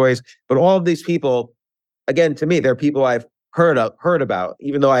game stories. But all of these people, again, to me, they're people I've heard about,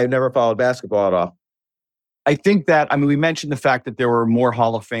 even though I've never followed basketball at all. I think that, we mentioned the fact that there were more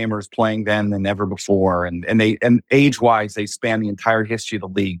Hall of Famers playing then than ever before. And age-wise, they span the entire history of the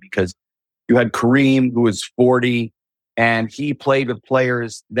league, because you had Kareem, who was 40, and he played with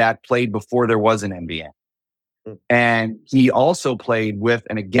players that played before there was an NBA. And he also played with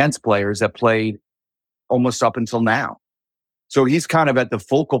and against players that played almost up until now. So he's kind of at the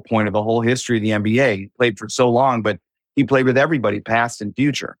focal point of the whole history of the NBA. He played for so long, but he played with everybody, past and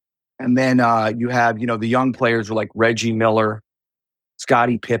future. And then you have, the young players were like Reggie Miller,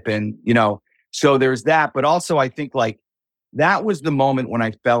 Scottie Pippen, So there's that. But also I think like that was the moment when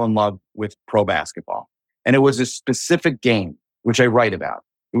I fell in love with pro basketball. And it was a specific game, which I write about.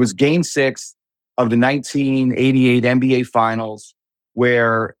 It was Game 6 of the 1988 NBA Finals,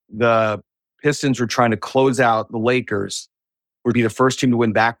 where the Pistons were trying to close out the Lakers, would be the first team to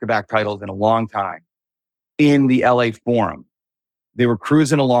win back-to-back titles in a long time, in the LA Forum. They were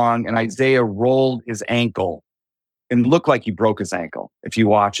cruising along, and Isaiah rolled his ankle and looked like he broke his ankle, if you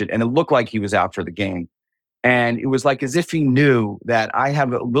watch it. And it looked like he was out for the game. And it was like as if he knew that I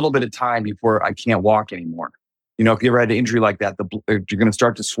have a little bit of time before I can't walk anymore. If you ever had an injury like that, you're going to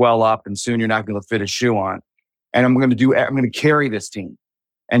start to swell up, and soon you're not going to fit a shoe on. And I'm going to carry this team.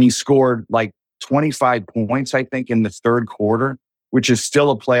 And he scored like 25 points, I think, in the third quarter, which is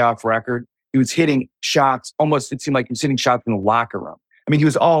still a playoff record. He was hitting shots, almost, it seemed like he was hitting shots in the locker room. He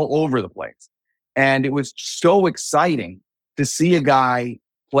was all over the place. And it was so exciting to see a guy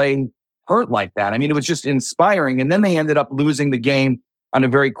play hurt like that. It was just inspiring. And then they ended up losing the game on a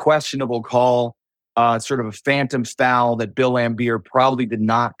very questionable call, sort of a phantom foul that Bill Laimbeer probably did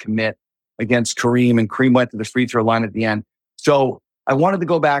not commit against Kareem. And Kareem went to the free throw line at the end. So I wanted to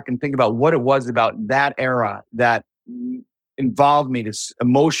go back and think about what it was about that era that involved me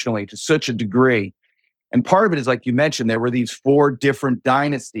emotionally to such a degree. And part of it is, like you mentioned, there were these 4 different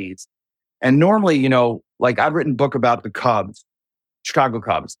dynasties. And normally, like I've written a book about the Cubs, Chicago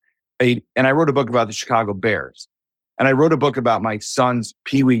Cubs, and I wrote a book about the Chicago Bears. And I wrote a book about my son's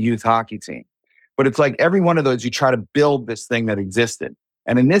Pee Wee youth hockey team. But it's like every one of those, you try to build this thing that existed.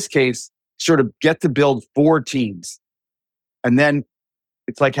 And in this case, sort of get to build 4 teams. And then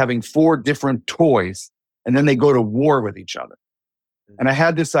it's like having 4 different toys, and then they go to war with each other. And I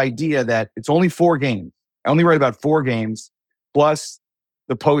had this idea that it's only 4 games. I only write about 4 games, plus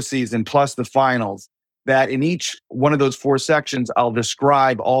the postseason, plus the finals, that in each one of those 4 sections, I'll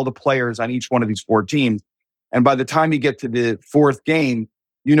describe all the players on each one of these 4 teams. And by the time you get to the 4th game,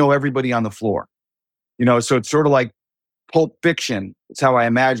 everybody on the floor. So it's sort of like Pulp Fiction. It's how I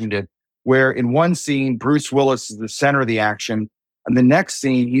imagined it, where in one scene, Bruce Willis is the center of the action. And the next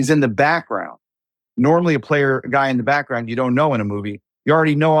scene, he's in the background. Normally a guy in the background, you don't know in a movie. You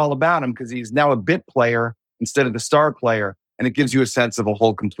already know all about him because he's now a bit player instead of the star player. And it gives you a sense of a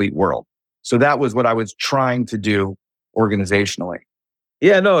whole complete world. So that was what I was trying to do organizationally.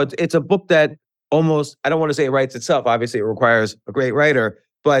 Yeah, no, it's a book that almost, I don't want to say it writes itself. Obviously, it requires a great writer,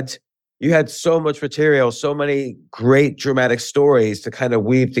 but you had so much material, so many great dramatic stories to kind of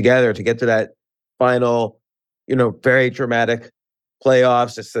weave together to get to that final, very dramatic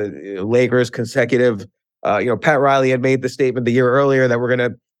playoffs. It's the Lakers consecutive. Pat Riley had made the statement the year earlier that we're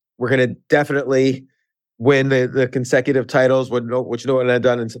gonna definitely win the consecutive titles, which no one had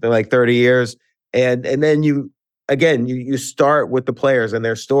done in something like 30 years. And then you start with the players and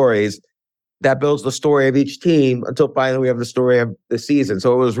their stories. That builds the story of each team until finally we have the story of the season.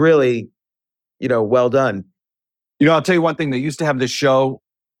 So it was really, well done. I'll tell you one thing. They used to have this show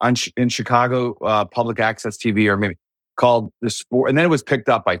in Chicago, public access TV, or maybe called The Sport. And then it was picked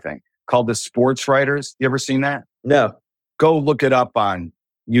up, I think, called The Sports Writers. You ever seen that? No. Go look it up on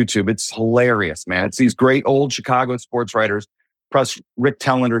YouTube. It's hilarious, man. It's these great old Chicago sports writers, plus Rick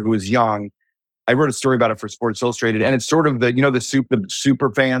Tellender, who was young. I wrote a story about it for Sports Illustrated, and it's sort of the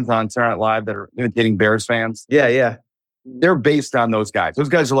super fans on Saturday Night Live that are imitating Bears fans. Yeah. They're based on those guys. Those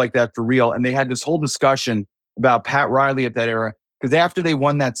guys are like that for real. And they had this whole discussion about Pat Riley at that era, because after they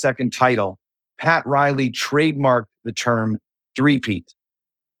won that second title, Pat Riley trademarked the term three-peat,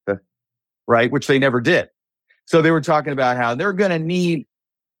 right? Which they never did. So they were talking about how they're going to need,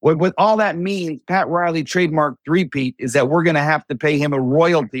 what all that means, Pat Riley trademarked three-peat, is that we're going to have to pay him a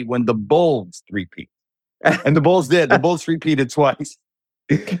royalty when the Bulls three-peat. And the Bulls did. The Bulls three-peated twice.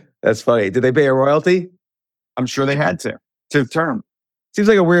 That's funny. Did they pay a royalty? I'm sure they had to term. Seems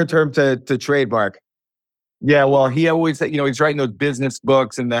like a weird term to trademark. Yeah, well, he always, he's writing those business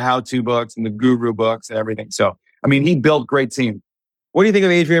books and the how-to books and the guru books and everything. So, he built great teams. What do you think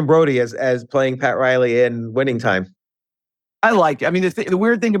of Adrian Brody as playing Pat Riley in Winning Time? I like it. The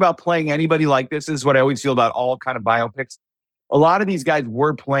weird thing about playing anybody like this is what I always feel about all kind of biopics. A lot of these guys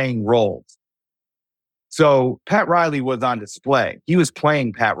were playing roles. So Pat Riley was on display. He was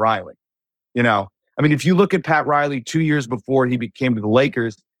playing Pat Riley. If you look at Pat Riley 2 years before he came to the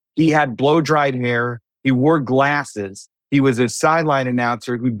Lakers, he had blow-dried hair. He wore glasses. He was a sideline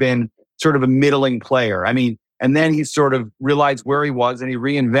announcer who'd been sort of a middling player. And then he sort of realized where he was and he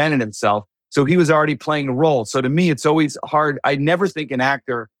reinvented himself. So he was already playing a role. So to me, it's always hard. I never think an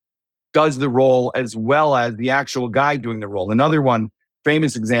actor does the role as well as the actual guy doing the role. Another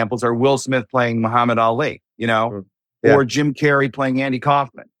famous examples are Will Smith playing Muhammad Ali, or Jim Carrey playing Andy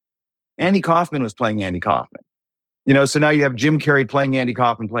Kaufman. Andy Kaufman was playing Andy Kaufman. So now you have Jim Carrey playing Andy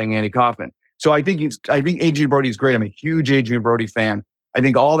Kaufman. So I think Adrian Brody is great. I'm a huge Adrian Brody fan. I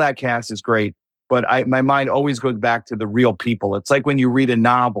think all that cast is great, but my mind always goes back to the real people. It's like when you read a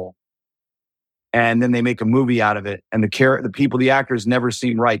novel and then they make a movie out of it, and the actors never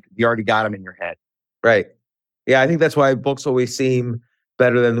seem right. You already got them in your head. Right. Yeah, I think that's why books always seem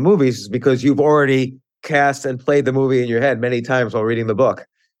better than the movies, is because you've already cast and played the movie in your head many times while reading the book.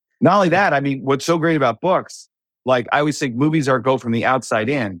 Not only that, what's so great about books, like I always think movies go from the outside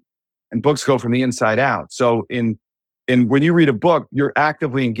in and books go from the inside out. So when you read a book, you're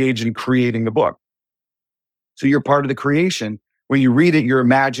actively engaged in creating the book. So you're part of the creation. When you read it, you're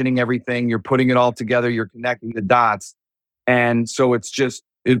imagining everything, you're putting it all together, you're connecting the dots. And so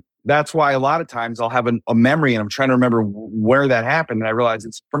that's why a lot of times I'll have a memory and I'm trying to remember where that happened. And I realize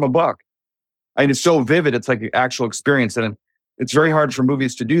it's from a book. It's so vivid. It's like an actual experience. And it's very hard for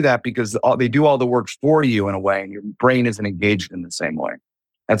movies to do that because they do all the work for you in a way and your brain isn't engaged in the same way.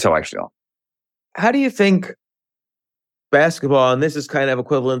 That's how I feel. How do you think basketball, and this is kind of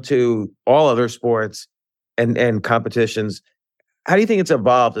equivalent to all other sports and competitions, how do you think it's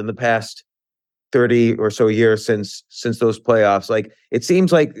evolved in the past 30 or so years since those playoffs? Like, it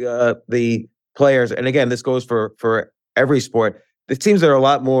seems like the players, and again, this goes for every sport, it seems they're a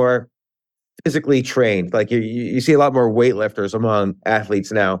lot more physically trained. Like you see a lot more weightlifters among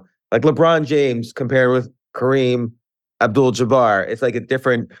athletes now. Like LeBron James compared with Kareem Abdul-Jabbar, it's like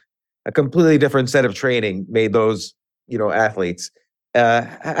a completely different set of training made those, athletes.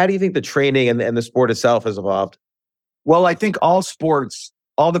 How do you think the training and the sport itself has evolved? Well, I think all sports,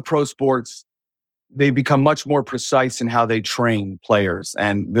 all the pro sports, they become much more precise in how they train players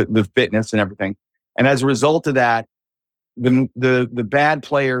and the fitness and everything. And as a result of that, the bad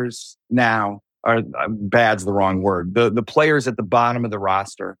players now are, bad's the wrong word. The players at the bottom of the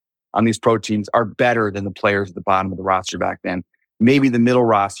roster on these pro teams are better than the players at the bottom of the roster back then. Maybe the middle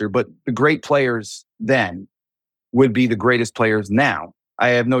roster, but the great players then would be the greatest players now. I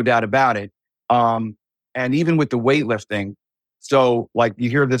have no doubt about it. And even with the weightlifting, so like you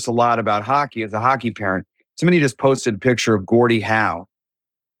hear this a lot about hockey as a hockey parent. Somebody just posted a picture of Gordie Howe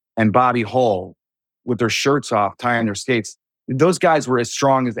and Bobby Hull with their shirts off, tying their skates. Those guys were as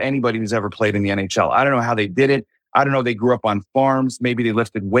strong as anybody who's ever played in the NHL. I don't know how they did it. I don't know. They grew up on farms. Maybe they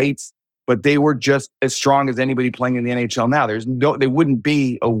lifted weights, but they were just as strong as anybody playing in the NHL now. They wouldn't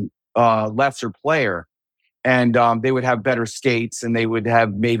be a lesser player, and they would have better skates, and they would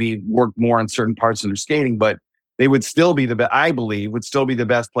have maybe worked more on certain parts of their skating, but they would still be I believe, would still be the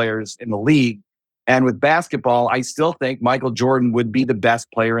best players in the league. And with basketball, I still think Michael Jordan would be the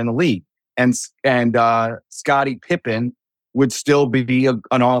best player in the league, and Scottie Pippen would still be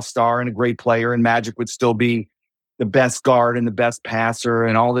an all-star and a great player, and Magic would still be the best guard and the best passer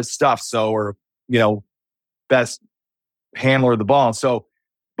and all this stuff. So, or, best handler of the ball. So,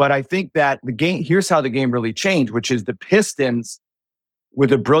 but I think that the game, here's how the game really changed, which is the Pistons,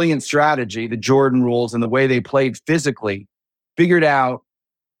 with a brilliant strategy, the Jordan rules and the way they played physically, figured out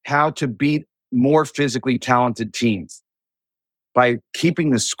how to beat more physically talented teams by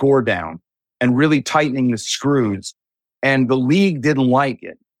keeping the score down and really tightening the screws. And the league didn't like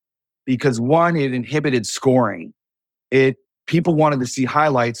it because, one, it inhibited scoring. People wanted to see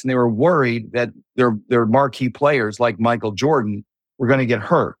highlights, and they were worried that their marquee players like Michael Jordan were going to get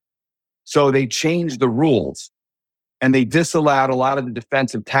hurt. So they changed the rules, and they disallowed a lot of the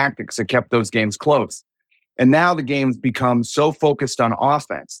defensive tactics that kept those games close. And now the game's become so focused on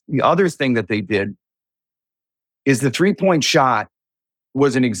offense. The other thing that they did is the three-point shot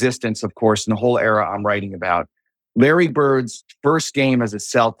was in existence, of course, in the whole era I'm writing about. Larry Bird's first game as a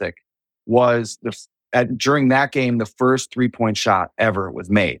Celtic was during that game, the first three-point shot ever was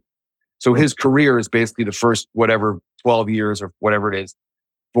made. So his career is basically the first, 12 years or whatever it is,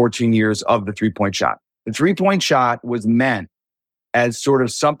 14 years of the three-point shot. The three-point shot was meant as sort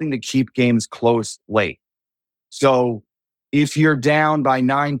of something to keep games close late. So if you're down by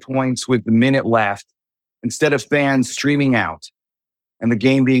 9 points with a minute left, instead of fans streaming out and the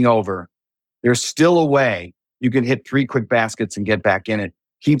game being over, there's still a way you can hit 3 quick baskets and get back in it.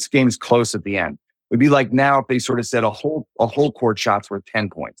 Keeps games close at the end. It would be like now if they sort of said a whole court shot's worth 10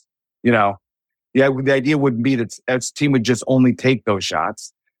 points. The idea wouldn't be that a team would just only take those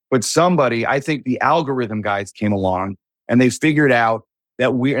shots. But I think the algorithm guys came along and they figured out that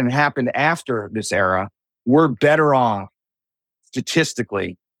and it happened after this era, we're better off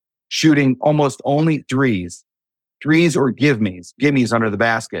statistically shooting almost only threes or gimmes under the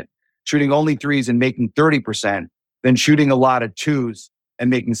basket, shooting only threes and making 30% than shooting a lot of twos and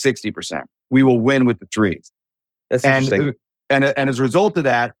making 60%. We will win with the threes. That's interesting. And as a result of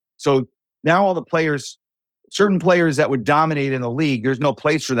that, so now all the players, certain players that would dominate in the league, there's no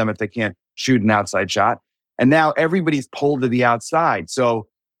place for them if they can't shoot an outside shot. And now everybody's pulled to the outside. So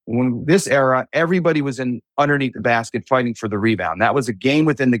when this era, everybody was underneath the basket fighting for the rebound. That was a game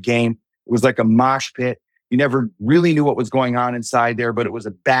within the game. It was like a mosh pit. You never really knew what was going on inside there, but it was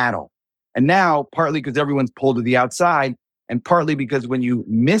a battle. And now, partly because everyone's pulled to the outside, and partly because when you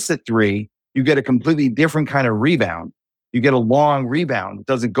miss a three, you get a completely different kind of rebound. You get a long rebound. It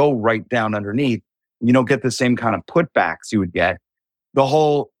doesn't go right down underneath. You don't get the same kind of putbacks you would get. The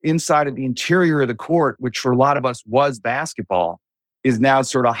whole inside of the interior of the court, which for a lot of us was basketball, is now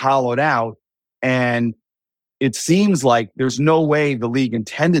sort of hollowed out. And it seems like there's no way the league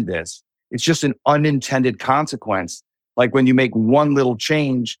intended this. It's just an unintended consequence. Like when you make one little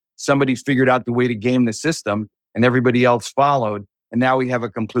change, somebody figured out the way to game the system and everybody else followed. And now we have a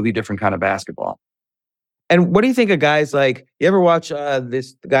completely different kind of basketball. And what do you think of guys like, you ever watch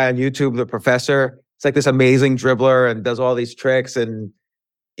this guy on YouTube, The Professor? It's like this amazing dribbler and does all these tricks and,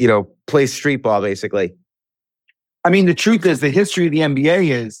 plays street ball basically. I mean, the truth is the history of the NBA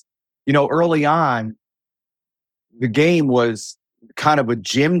is, early on, the game was kind of a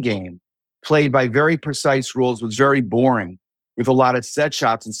gym game played by very precise rules, was very boring with a lot of set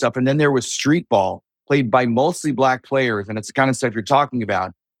shots and stuff. And then there was street ball played by mostly black players. And it's the kind of stuff you're talking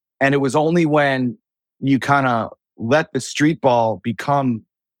about. And it was only when you kind of let the street ball become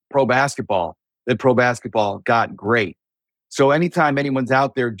pro basketball that pro basketball got great. So anytime anyone's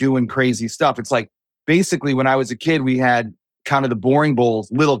out there doing crazy stuff, it's like basically when I was a kid, we had kind of the boring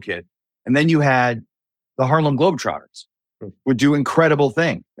bulls, little kid. And then you had the Harlem Globetrotters would do incredible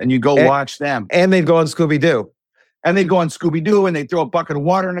things. And you go watch them. And they'd go on Scooby-Doo. And they'd go on Scooby-Doo and they'd throw a bucket of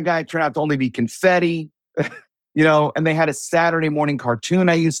water on a guy. It turned out to only be confetti, and they had a Saturday morning cartoon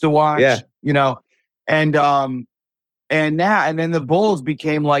I used to watch, and then the Bulls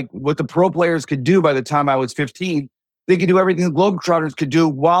became like what the pro players could do by the time I was 15. They could do everything the Globetrotters could do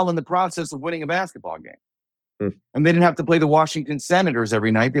while in the process of winning a basketball game. Hmm. And they didn't have to play the Washington Senators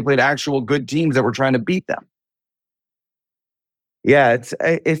every night. They played actual good teams that were trying to beat them. Yeah,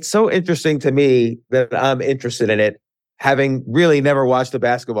 it's so interesting to me that I'm interested in it, having really never watched a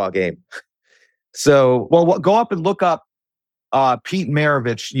basketball game. So, Well, go up and look up Pete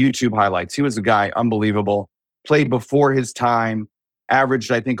Maravich YouTube highlights. He was a guy, unbelievable. Played before his time,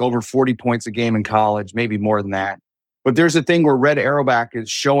 averaged, I think, over 40 points a game in college, maybe more than that. But there's a thing where Red Arrowback is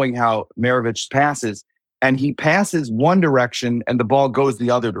showing how Maravich passes, and he passes one direction and the ball goes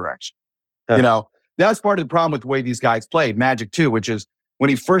the other direction. You know, that's part of the problem with the way these guys played. Magic too, which is when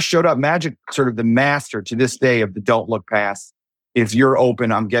he first showed up, Magic sort of the master to this day of the don't look pass. If you're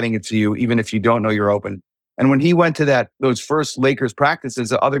open, I'm getting it to you, even if you don't know you're open. And when he went to those first Lakers practices,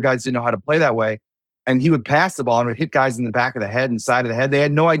 the other guys didn't know how to play that way. And he would pass the ball and would hit guys in the back of the head and side of the head. They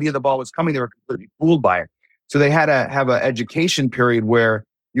had no idea the ball was coming. They were completely fooled by it. So they had to have an education period where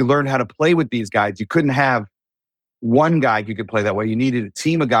you learned how to play with these guys. You couldn't have one guy who could play that way. You needed a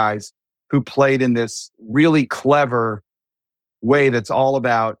team of guys who played in this really clever way that's all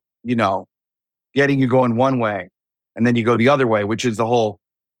about, getting you going one way and then you go the other way, which is the whole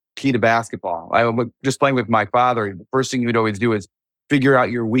key to basketball. I was just playing with my father. The first thing he would always do is figure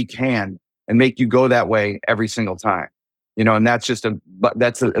out your weak hand and make you go that way every single time. And that's just at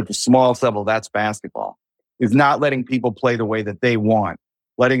the smallest level, that's basketball. Is not letting people play the way that they want,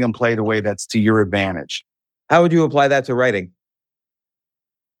 letting them play the way that's to your advantage. how would you apply that to writing?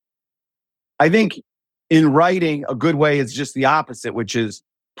 I think in writing, a good way is just the opposite, which is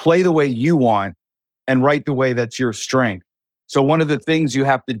play the way you want and write the way that's your strength. So one of the things you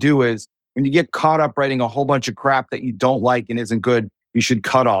have to do is when you get caught up writing a whole bunch of crap that you don't like and isn't good, you should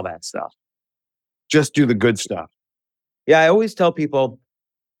cut all that stuff. Just do the good stuff. Yeah, I always tell people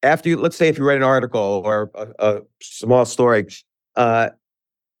let's say if you write an article or a small story,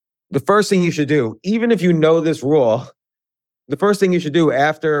 the first thing you should do, even if you know this rule, the first thing you should do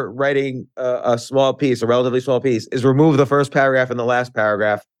after writing a small piece, a relatively small piece, is remove the first paragraph and the last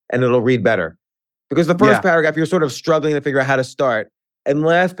paragraph, and it'll read better. Because the first paragraph, you're sort of struggling to figure out how to start. And the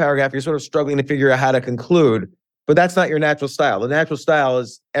last paragraph, you're sort of struggling to figure out how to conclude. But that's not your natural style. The natural style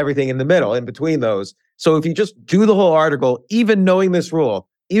is everything in the middle, in between those. So if you just do the whole article, even knowing this rule,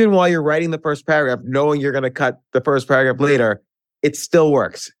 even while you're writing the first paragraph, knowing you're going to cut the first paragraph later, it still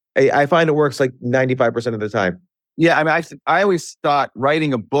works. I find it works like 95% of the time. Yeah, I mean, I always thought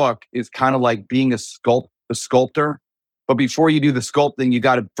writing a book is kind of like being a sculptor. But before you do the sculpting, you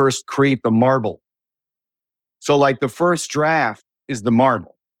got to first create the marble. So like the first draft is the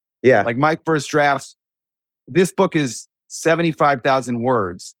marble. Yeah. Like my first drafts, this book is 75,000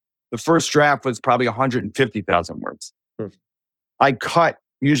 words. The first draft was probably 150,000 words. I cut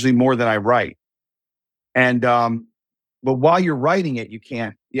usually more than I write. And, but while you're writing it, you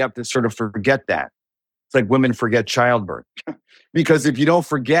have to sort of forget that. It's like women forget childbirth. Because if you don't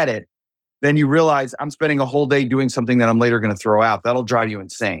forget it, then you realize I'm spending a whole day doing something that I'm later going to throw out. That'll drive you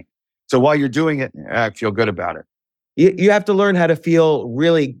insane. So while you're doing it, I feel good about it. You have to learn how to feel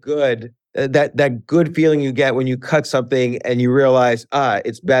really good. That good feeling you get when you cut something and you realize,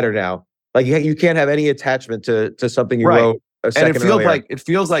 it's better now. Like you can't have any attachment to something you wrote a second earlier. And it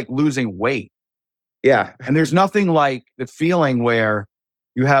feels like losing weight. Yeah. And there's nothing like the feeling where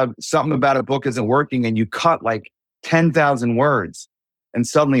you have something about a book isn't working and you cut like 10,000 words and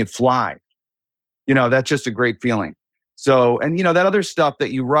suddenly it flies. That's just a great feeling. So, and that other stuff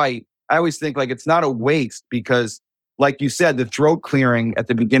that you write, I always think like it's not a waste because like you said, the throat clearing at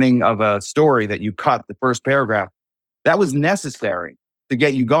the beginning of a story that you cut, the first paragraph, that was necessary to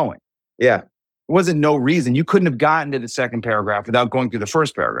get you going. Yeah. It wasn't no reason. You couldn't have gotten to the second paragraph without going through the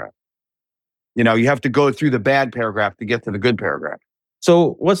first paragraph. You have to go through the bad paragraph to get to the good paragraph.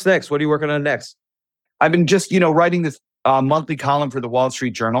 So what's next? What are you working on next? I've been just, writing this monthly column for the Wall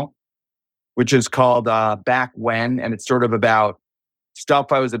Street Journal, which is called Back When, and it's sort of about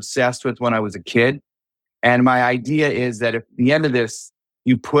stuff I was obsessed with when I was a kid. And my idea is that if at the end of this,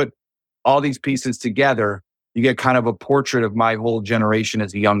 you put all these pieces together, you get kind of a portrait of my whole generation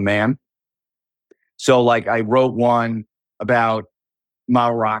as a young man. So like I wrote one about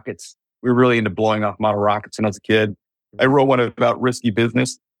model rockets. We were really into blowing off model rockets when I was a kid. I wrote one about risky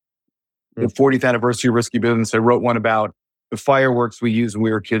business, the 40th anniversary of risky business. I wrote one about the fireworks we used when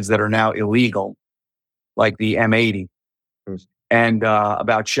we were kids that are now illegal, like the M80. And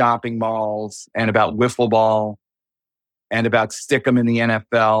about shopping malls and about wiffle ball and about stick 'em in the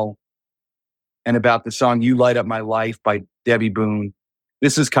NFL and about the song You Light Up My Life by Debbie Boone.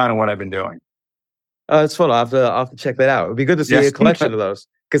 This is kind of what I've been doing. It's fun. I'll have to check that out. It'd be good to see a collection of those.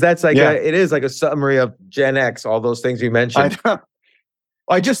 Because that's like it is like a summary of Gen X, all those things you mentioned. I know.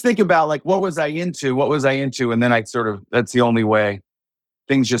 I just think about like, what was I into? What was I into? And then that's the only way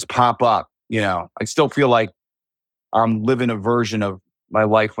things just pop up. I still feel like I'm living a version of my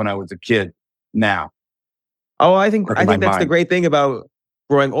life when I was a kid now. Oh, I think Like in my that's the mind. great thing about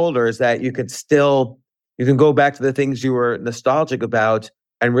growing older is that you can go back to the things you were nostalgic about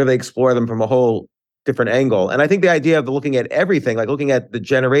and really explore them from a whole different angle. And I think the idea of looking at everything, like looking at the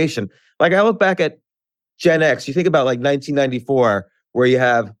generation, like I look back at Gen X, you think about like 1994, where you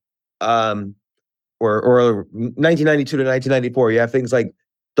have or 1992 to 1994, you have things like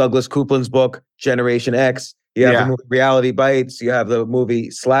Douglas Coupland's book, Generation X. You have the Yeah. movie Reality Bites. You have the movie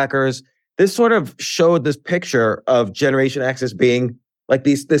Slackers. This sort of showed this picture of Generation X as being like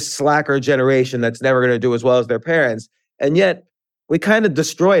this slacker generation that's never going to do as well as their parents. And yet we kind of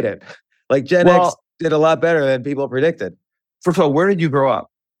destroyed it. Like Gen X Well, did a lot better than people predicted. first of all, where did you grow up?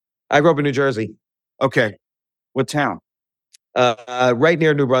 I grew up in New Jersey, Okay. What town? right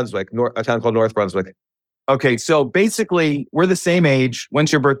near New Brunswick, a town called North Brunswick, Okay. So basically, we're the same age.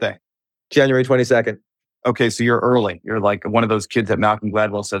 When's your birthday? January 22nd. Okay. So you're early. You're like one of those kids that Malcolm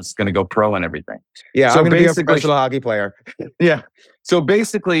Gladwell says is going to go pro and everything. Yeah, So I'm going to be a basically- professional hockey player. Yeah. So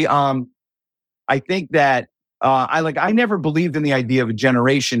basically, I think that I never believed in the idea of a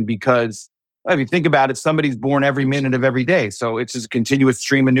generation because if you think about it, somebody's born every minute of every day. So it's just a continuous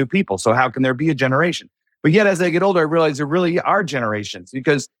stream of new people. So how can there be a generation? But yet, as I get older, I realize there really are generations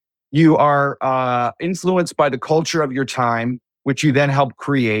because you are influenced by the culture of your time, which you then help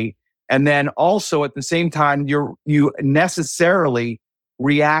create. And then also at the same time, you necessarily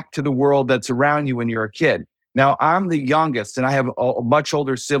react to the world that's around you when you're a kid. Now, I'm the youngest and I have much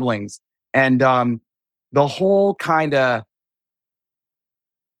older siblings. And the whole kind of,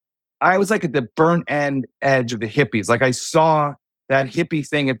 I was like at the burnt end edge of the hippies. Like I saw that hippie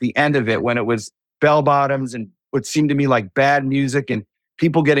thing at the end of it when it was bell bottoms and what seemed to me like bad music and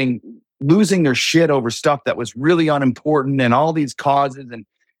people losing their shit over stuff that was really unimportant and all these causes.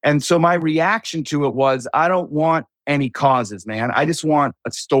 And so my reaction to it was, I don't want any causes, man. I just want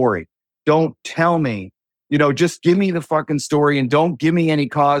a story. Don't tell me, just give me the fucking story and don't give me any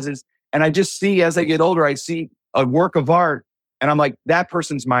causes. And I just see, as I get older, I see a work of art and I'm like, that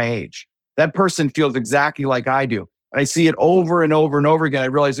person's my age. That person feels exactly like I do. And I see it over and over and over again. I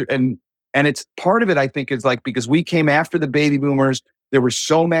realize and it's part of it, I think, is like, because we came after the baby boomers, there were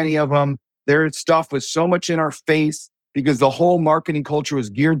so many of them. Their stuff was so much in our face because the whole marketing culture was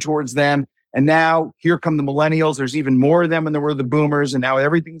geared towards them. And now here come the millennials. There's even more of them than there were the boomers. And now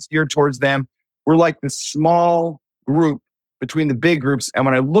everything's geared towards them. We're like this small group between the big groups. And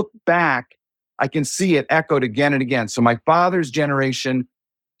when I look back, I can see it echoed again and again. So my father's generation,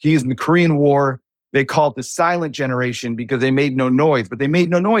 he's in the Korean War. They call it the silent generation because they made no noise, but they made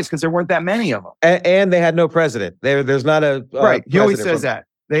no noise because there weren't that many of them. And they had no president. There's not a right. He always president says that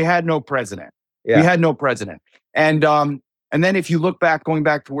they had no president. Yeah. We had no president. And then if you look back, going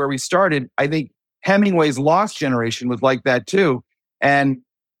back to where we started, I think Hemingway's Lost Generation was like that too. And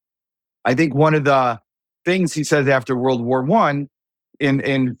I think one of the things he says after World War I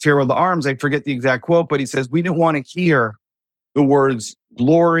in Farewell to Arms, I forget the exact quote, but he says, we didn't want to hear the words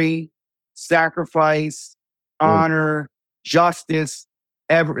glory, sacrifice, honor, justice.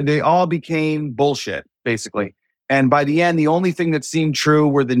 They all became bullshit, basically. And by the end, the only thing that seemed true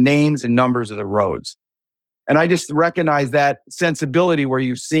were the names and numbers of the roads. And I just recognize that sensibility where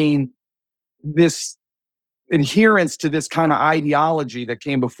you've seen this adherence to this kind of ideology that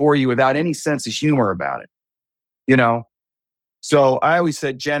came before you without any sense of humor about it, So I always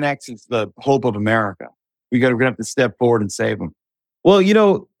said Gen X is the hope of America. We're going to have to step forward and save them. Well,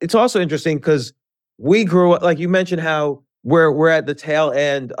 it's also interesting because we grew up, like you mentioned, how we're at the tail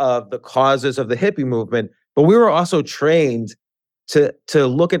end of the causes of the hippie movement, but we were also trained to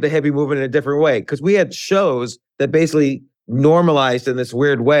look at the hippie movement in a different way because we had shows that basically normalized in this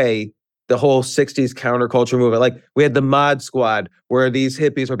weird way the whole 60s counterculture movement. Like we had the Mod Squad, where these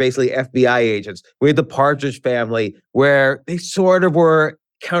hippies were basically FBI agents. We had the Partridge Family, where they sort of were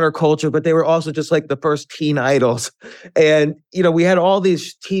counterculture, but they were also just like the first teen idols. And, we had all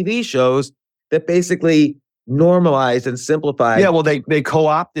these TV shows that basically normalized and simplified. Yeah, well, they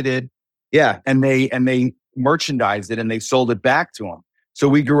co-opted it. Yeah. And they merchandised it and they sold it back to them. So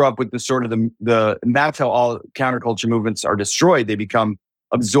we grew up with the sort of and that's how all counterculture movements are destroyed. They become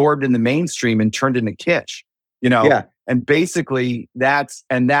absorbed in the mainstream and turned into kitsch, Yeah. And basically that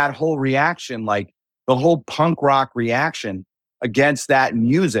whole reaction, like the whole punk rock reaction against that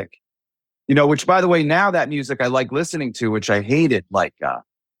music, which by the way, now that music I like listening to, which I hated, like,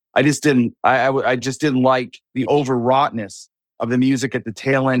 I just didn't like the overwroughtness of the music at the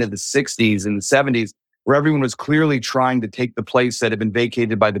tail end of the 60s and the 70s. where everyone was clearly trying to take the place that had been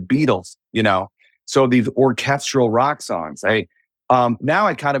vacated by the Beatles, So these orchestral rock songs, now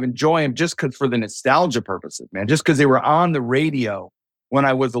I kind of enjoy them just for the nostalgia purposes, man, just because they were on the radio when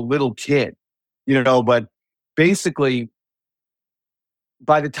I was a little kid, but basically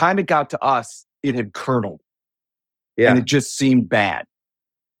by the time it got to us, it had curdled and it just seemed bad.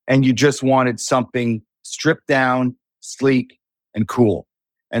 And you just wanted something stripped down, sleek, and cool.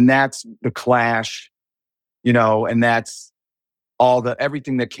 And that's the Clash, and that's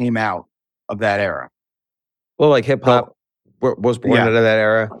everything that came out of that era. Well, like hip hop was born out of that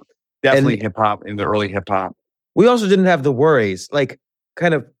era. Definitely hip hop, in the early hip hop. We also didn't have the worries. Like,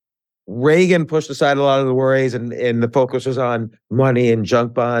 kind of Reagan pushed aside a lot of the worries, and the focus was on money and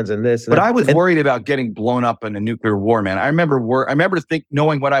junk bonds and this. But I was worried about getting blown up in a nuclear war, man. I remember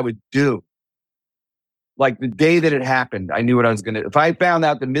knowing what I would do. Like the day that it happened, I knew what I was going to. If I found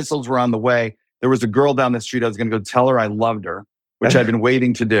out the missiles were on the way, there was a girl down the street. I was going to go tell her I loved her, which I'd been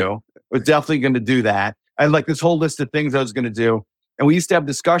waiting to do. I was definitely going to do that. I had like this whole list of things I was going to do. And we used to have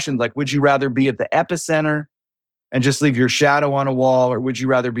discussions like, would you rather be at the epicenter and just leave your shadow on a wall, or would you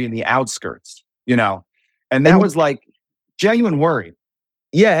rather be in the outskirts? And that was like genuine worry.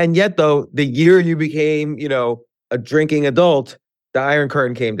 Yeah, and yet though, the year you became, a drinking adult, the Iron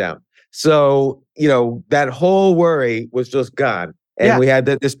Curtain came down. So, that whole worry was just gone. And we had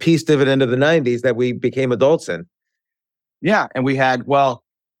this peace dividend of the 90s that we became adults in. Yeah, and we had,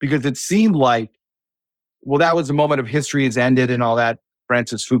 because it seemed like, that was a moment of history has ended and all that,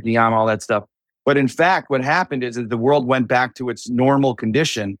 Francis Fukuyama, all that stuff. But in fact, what happened is that the world went back to its normal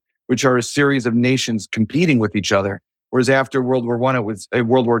condition, which are a series of nations competing with each other. Whereas after World War I,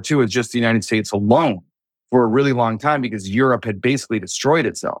 World War II was just the United States alone for a really long time because Europe had basically destroyed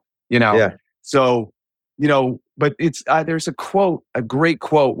itself, Yeah. So, but it's, there's a great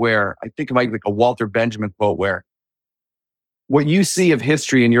quote where I think it might be like a Walter Benjamin quote where what you see of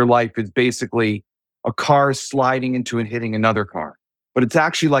history in your life is basically a car sliding into and hitting another car. But it's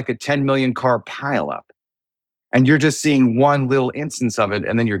actually like a 10 million car pileup. And you're just seeing one little instance of it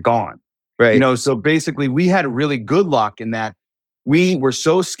and then you're gone. Right. So basically we had really good luck in that we were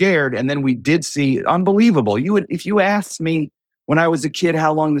so scared and then we did see unbelievable. If you asked me when I was a kid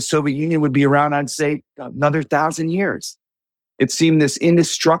how long the Soviet Union would be around, I'd say another 1,000 years. It seemed this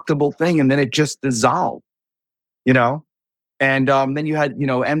indestructible thing and then it just dissolved, And then you had,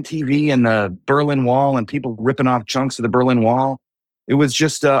 MTV and the Berlin Wall and people ripping off chunks of the Berlin Wall. It was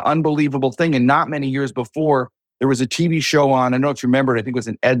just an unbelievable thing. And not many years before, there was a TV show on, I don't know if you remember it, I think it was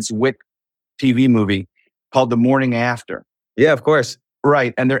an Ed Zwick TV movie called The Morning After. Yeah, of course.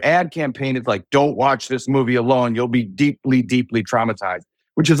 Right. And their ad campaign is like, don't watch this movie alone. You'll be deeply, deeply traumatized,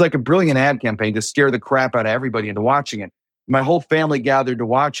 which is like a brilliant ad campaign to scare the crap out of everybody into watching it. My whole family gathered to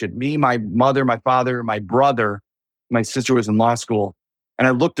watch it. Me, my mother, my father, my brother, my sister was in law school. And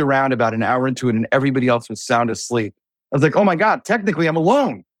I looked around about an hour into it and everybody else was sound asleep. I was like, oh my God, technically I'm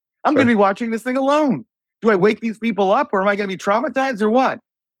alone. I'm going to be watching this thing alone. Do I wake these people up or am I going to be traumatized or what?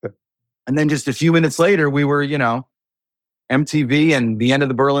 And then just a few minutes later, we were, MTV and the end of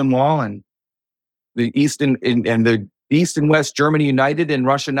the Berlin Wall and the East and the East and West Germany united and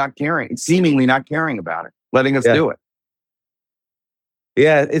Russia seemingly not caring about it, letting us do it.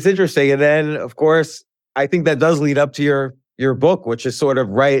 Yeah, it's interesting. And then, of course, I think that does lead up to your book, which is sort of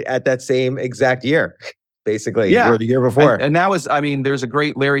right at that same exact year, basically, or the year before. And that was, there's a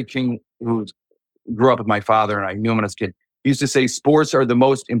great Larry King who grew up with my father, and I knew him when I was a kid. He used to say, sports are the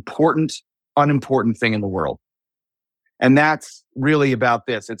most important, unimportant thing in the world. And that's really about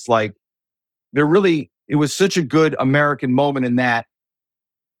this. It's like, it was such a good American moment in that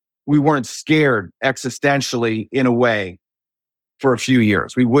we weren't scared existentially in a way for a few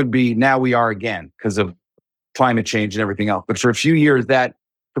years. We would be, now we are again because of climate change and everything else. But for a few years, that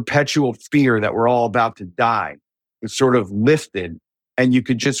perpetual fear that we're all about to die was sort of lifted. And you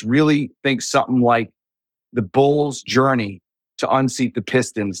could just really think something like the Bulls' journey to unseat the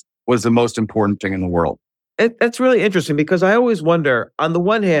Pistons was the most important thing in the world. That's really interesting because I always wonder, on the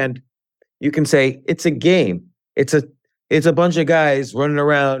one hand, you can say it's a game. It's a bunch of guys running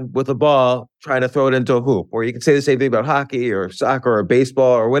around with a ball trying to throw it into a hoop. Or you can say the same thing about hockey or soccer or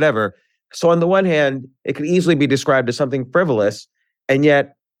baseball or whatever. So on the one hand, it could easily be described as something frivolous, and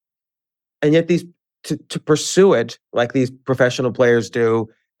yet these to pursue it like these professional players do,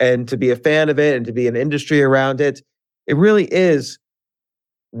 and to be a fan of it and to be an industry around it, it really is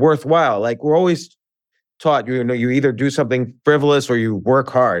worthwhile. Like we're always taught, you either do something frivolous or you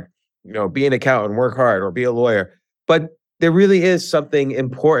work hard. Be an accountant, work hard, or be a lawyer. But there really is something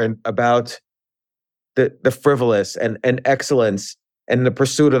important about the frivolous and excellence and the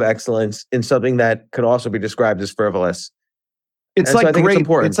pursuit of excellence in something that could also be described as frivolous. It's And so like I think it's great.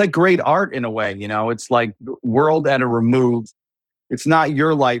 important. It's like great art in a way. It's like the world at a remove. It's not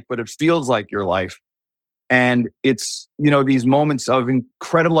your life, but it feels like your life. And it's, these moments of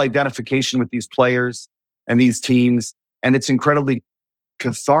incredible identification with these players and these teams. And it's incredibly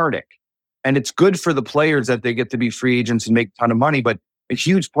cathartic. And it's good for the players that they get to be free agents and make a ton of money. But a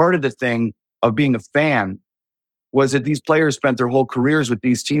huge part of the thing of being a fan was that these players spent their whole careers with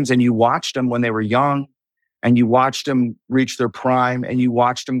these teams, and you watched them when they were young, and you watched them reach their prime, and you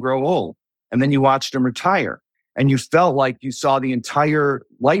watched them grow old, and then you watched them retire. And you felt like you saw the entire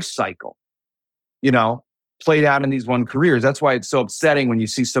life cycle, played out in these one careers. That's why it's so upsetting when you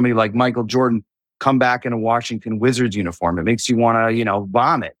see somebody like Michael Jordan come back in a Washington Wizards uniform. It makes you want to,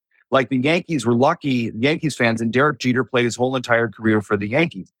 vomit. Like the Yankees were lucky, Yankees fans, and Derek Jeter played his whole entire career for the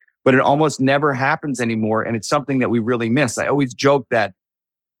Yankees. But it almost never happens anymore. And it's something that we really miss. I always joke that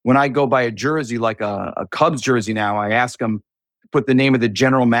when I go buy a jersey, like a Cubs jersey now, I ask them to put the name of the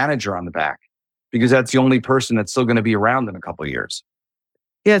general manager on the back, because that's the only person that's still going to be around in a couple of years.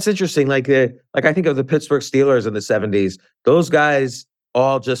 Yeah, it's interesting. Like I think of the Pittsburgh Steelers in the 70s. Those guys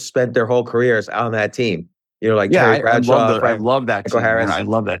all just spent their whole careers on that team. Terry Bradshaw, I love that Michael team, Harris. man. I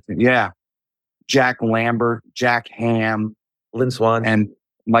love that team. Yeah. Jack Lambert, Jack Ham, Lynn Swan, and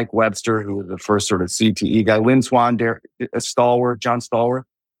Mike Webster, who was the first sort of CTE guy. Lynn Swan, John Stallworth.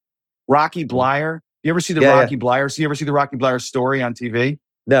 Rocky Blyer. You ever see the Rocky Blyer? You ever see the Rocky Blyer story on TV?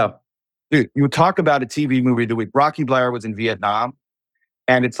 No. Dude, you would talk about a TV movie of the week. Rocky Blyer was in Vietnam.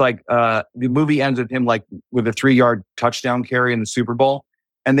 And it's like the movie ends with him like with a 3-yard touchdown carry in the Super Bowl.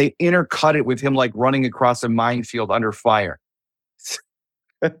 And they intercut it with him like running across a minefield under fire.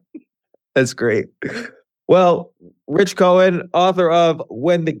 That's great. Well, Rich Cohen, author of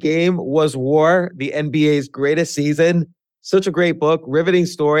When the Game Was War, the NBA's greatest season. Such a great book, riveting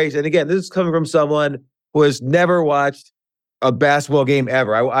stories. And again, this is coming from someone who has never watched a basketball game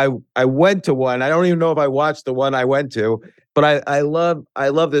ever. I went to one. I don't even know if I watched the one I went to, but I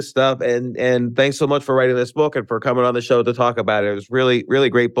love this stuff. And thanks so much for writing this book and for coming on the show to talk about it. It was really, really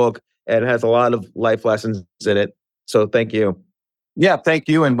great book and has a lot of life lessons in it. So thank you. Yeah, thank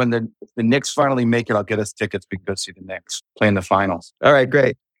you. And when the Knicks finally make it, I'll get us tickets because see the Knicks play in the finals. All right,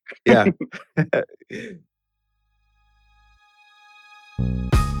 great. Yeah.